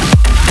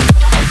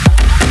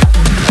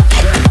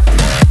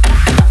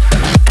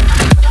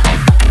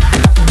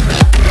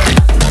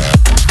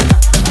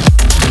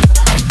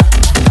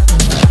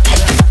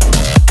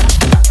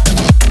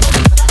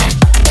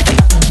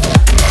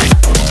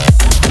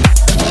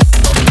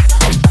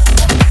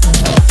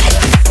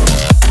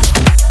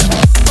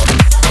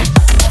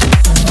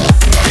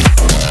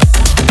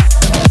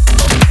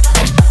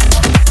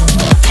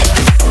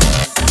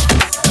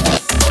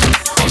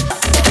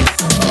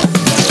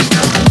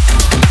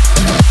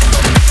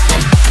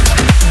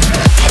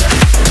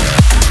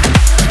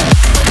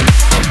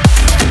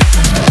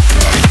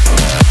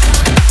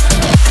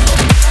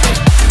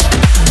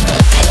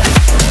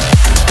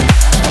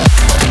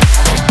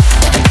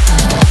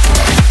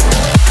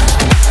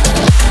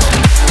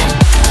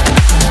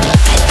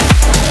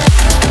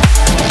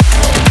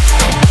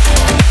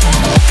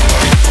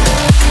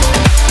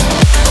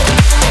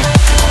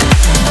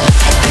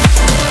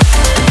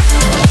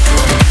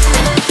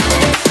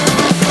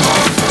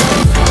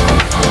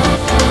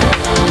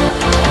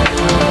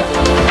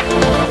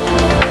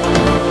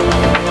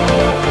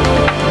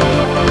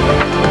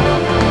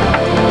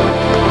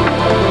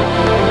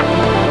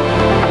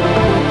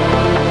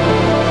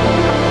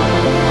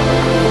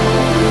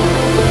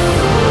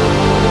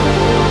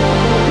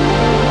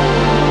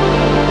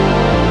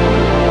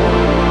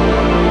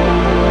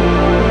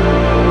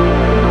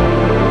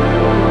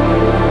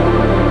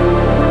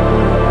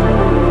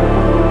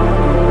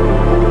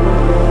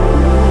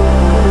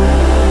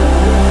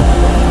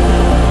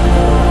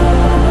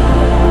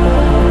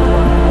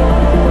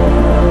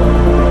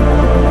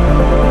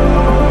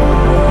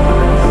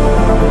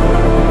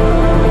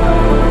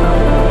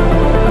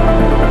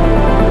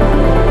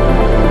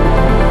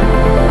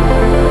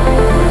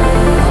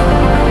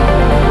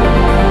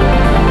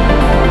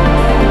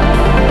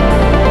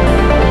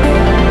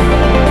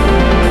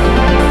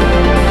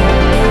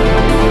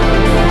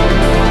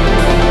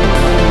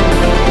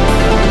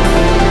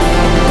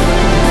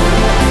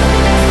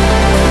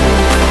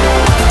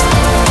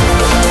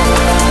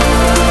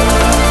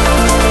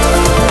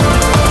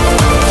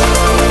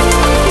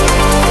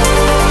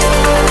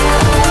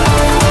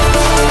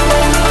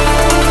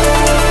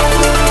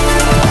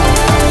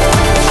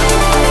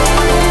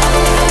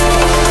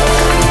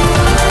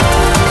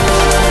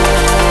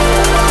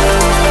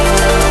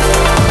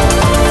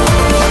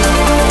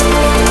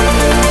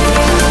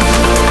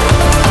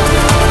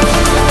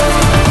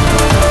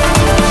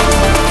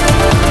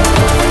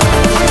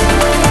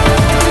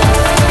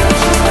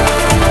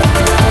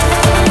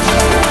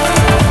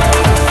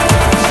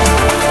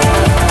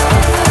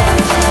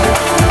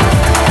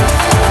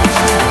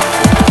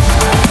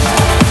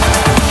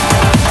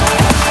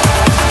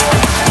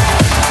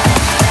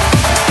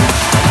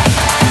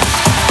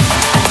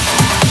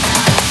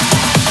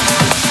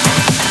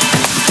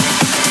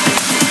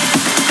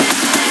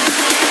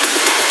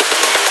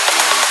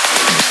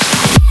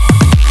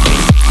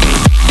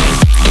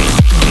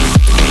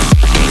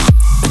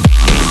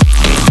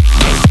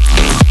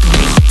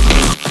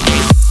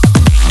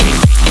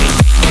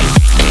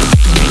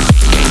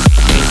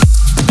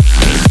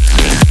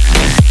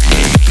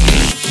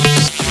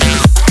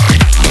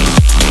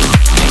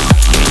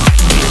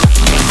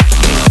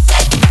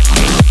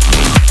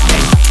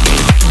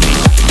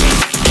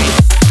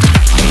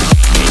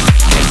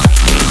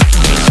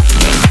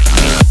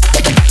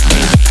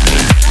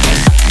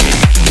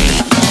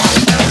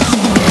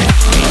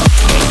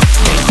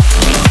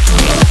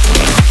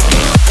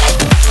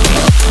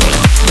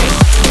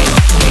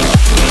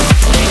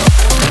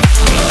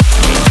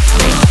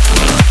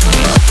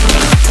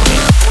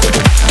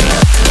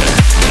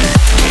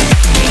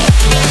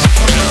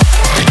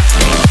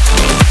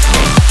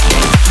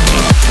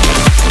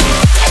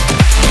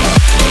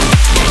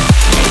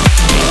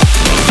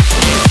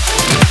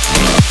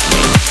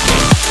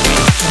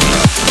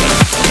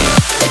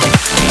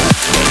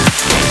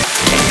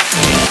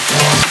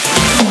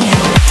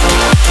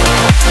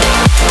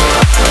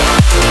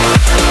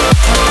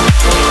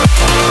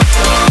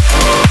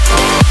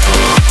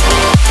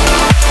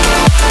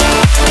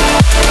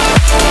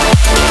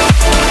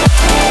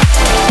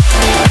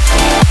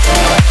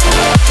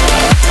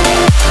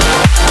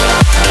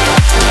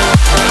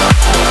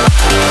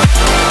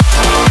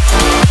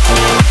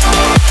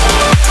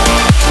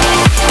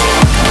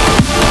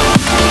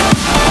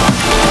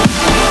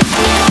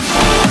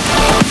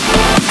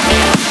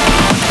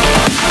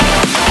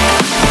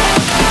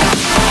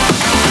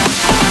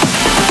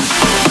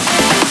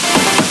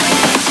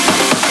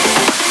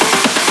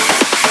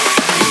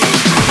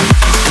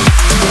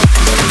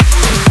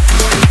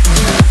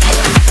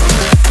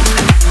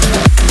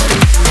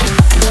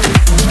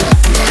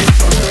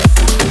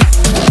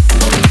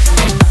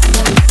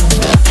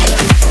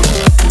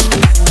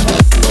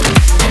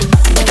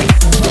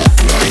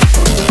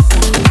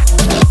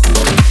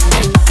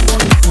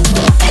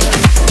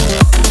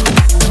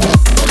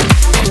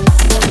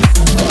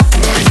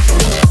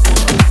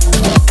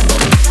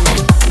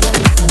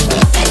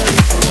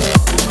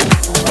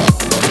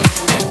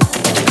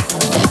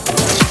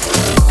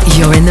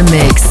 you're in the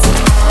mix.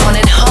 On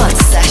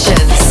Enhanced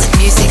Sessions,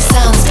 music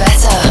sounds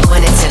better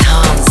when it's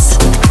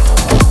enhanced.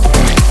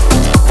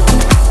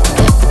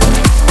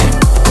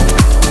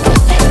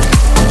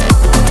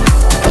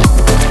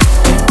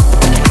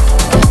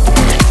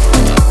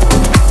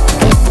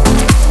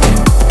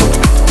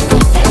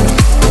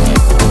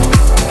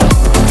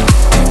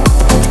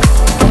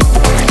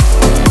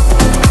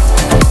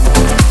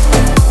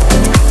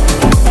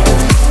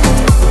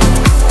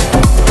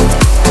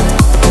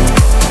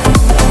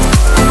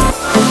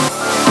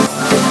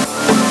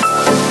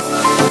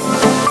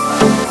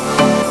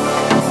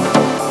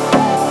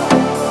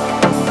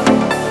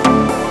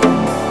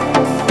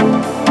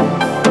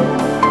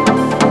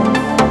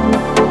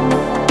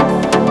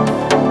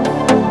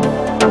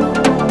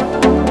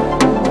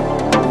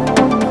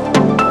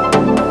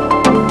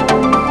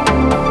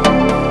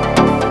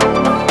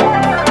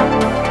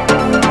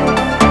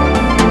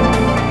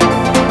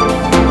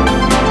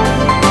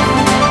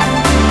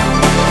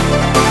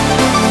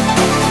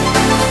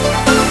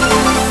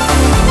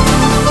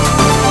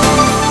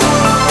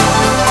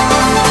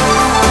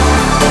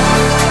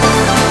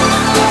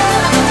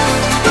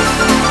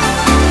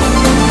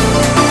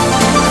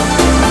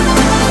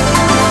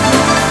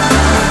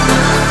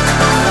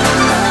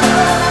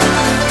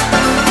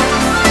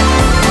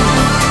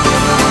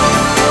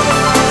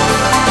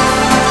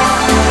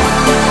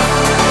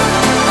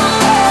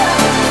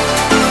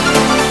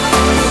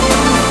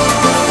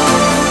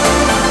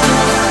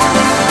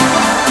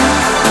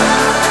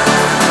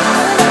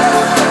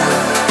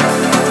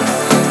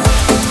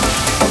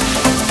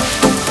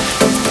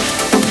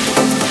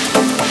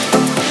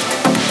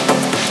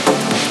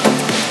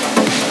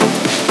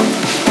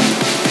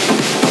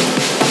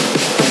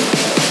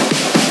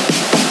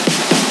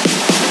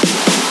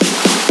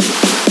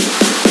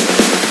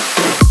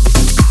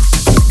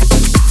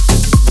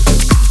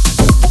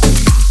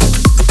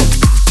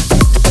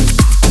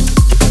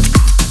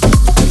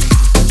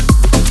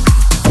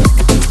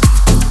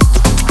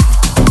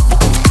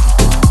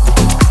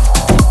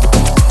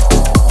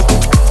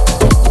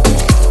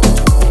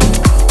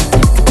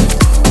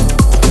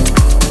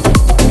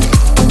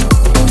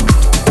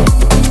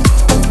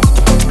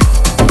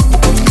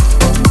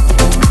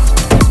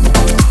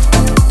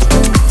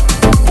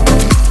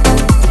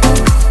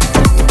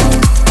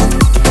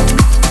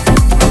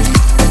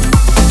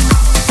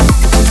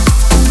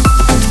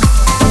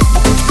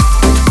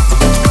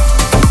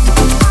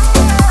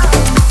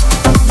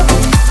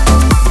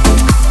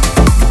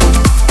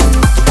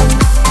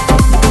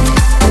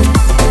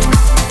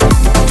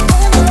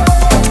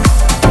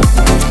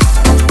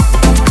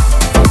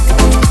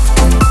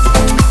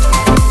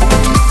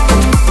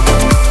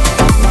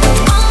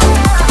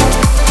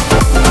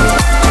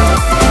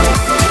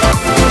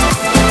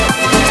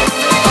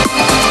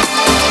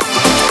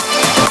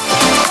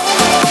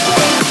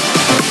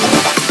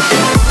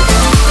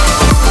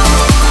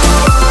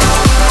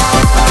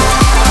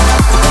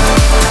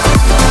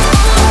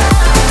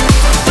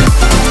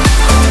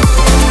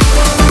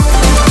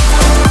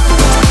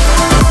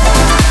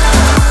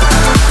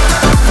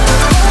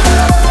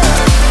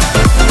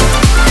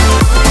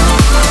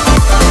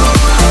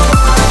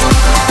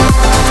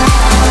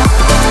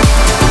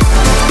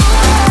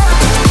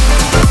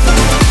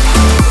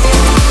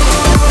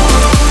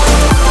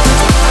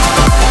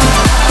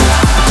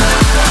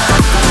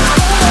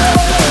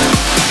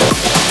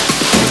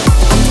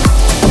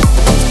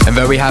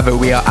 We have it.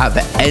 We are at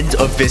the end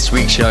of this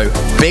week's show.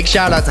 Big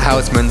shout out to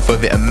Houseman for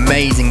the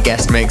amazing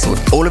guest mix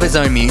with all of his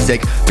own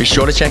music. Be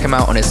sure to check him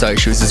out on his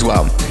socials as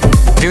well.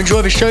 If you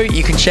enjoy the show,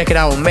 you can check it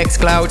out on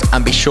Mixcloud,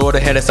 and be sure to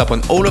hit us up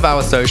on all of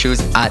our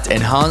socials at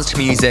Enhanced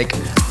Music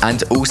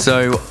and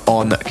also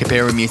on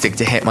Kapira Music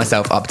to hit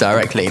myself up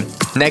directly.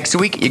 Next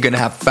week, you're going to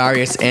have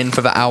Farius in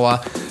for the hour,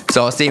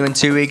 so I'll see you in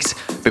 2 weeks,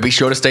 but be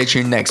sure to stay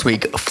tuned next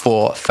week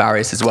for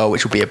Farius as well,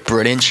 which will be a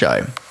brilliant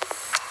show.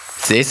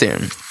 See you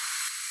soon.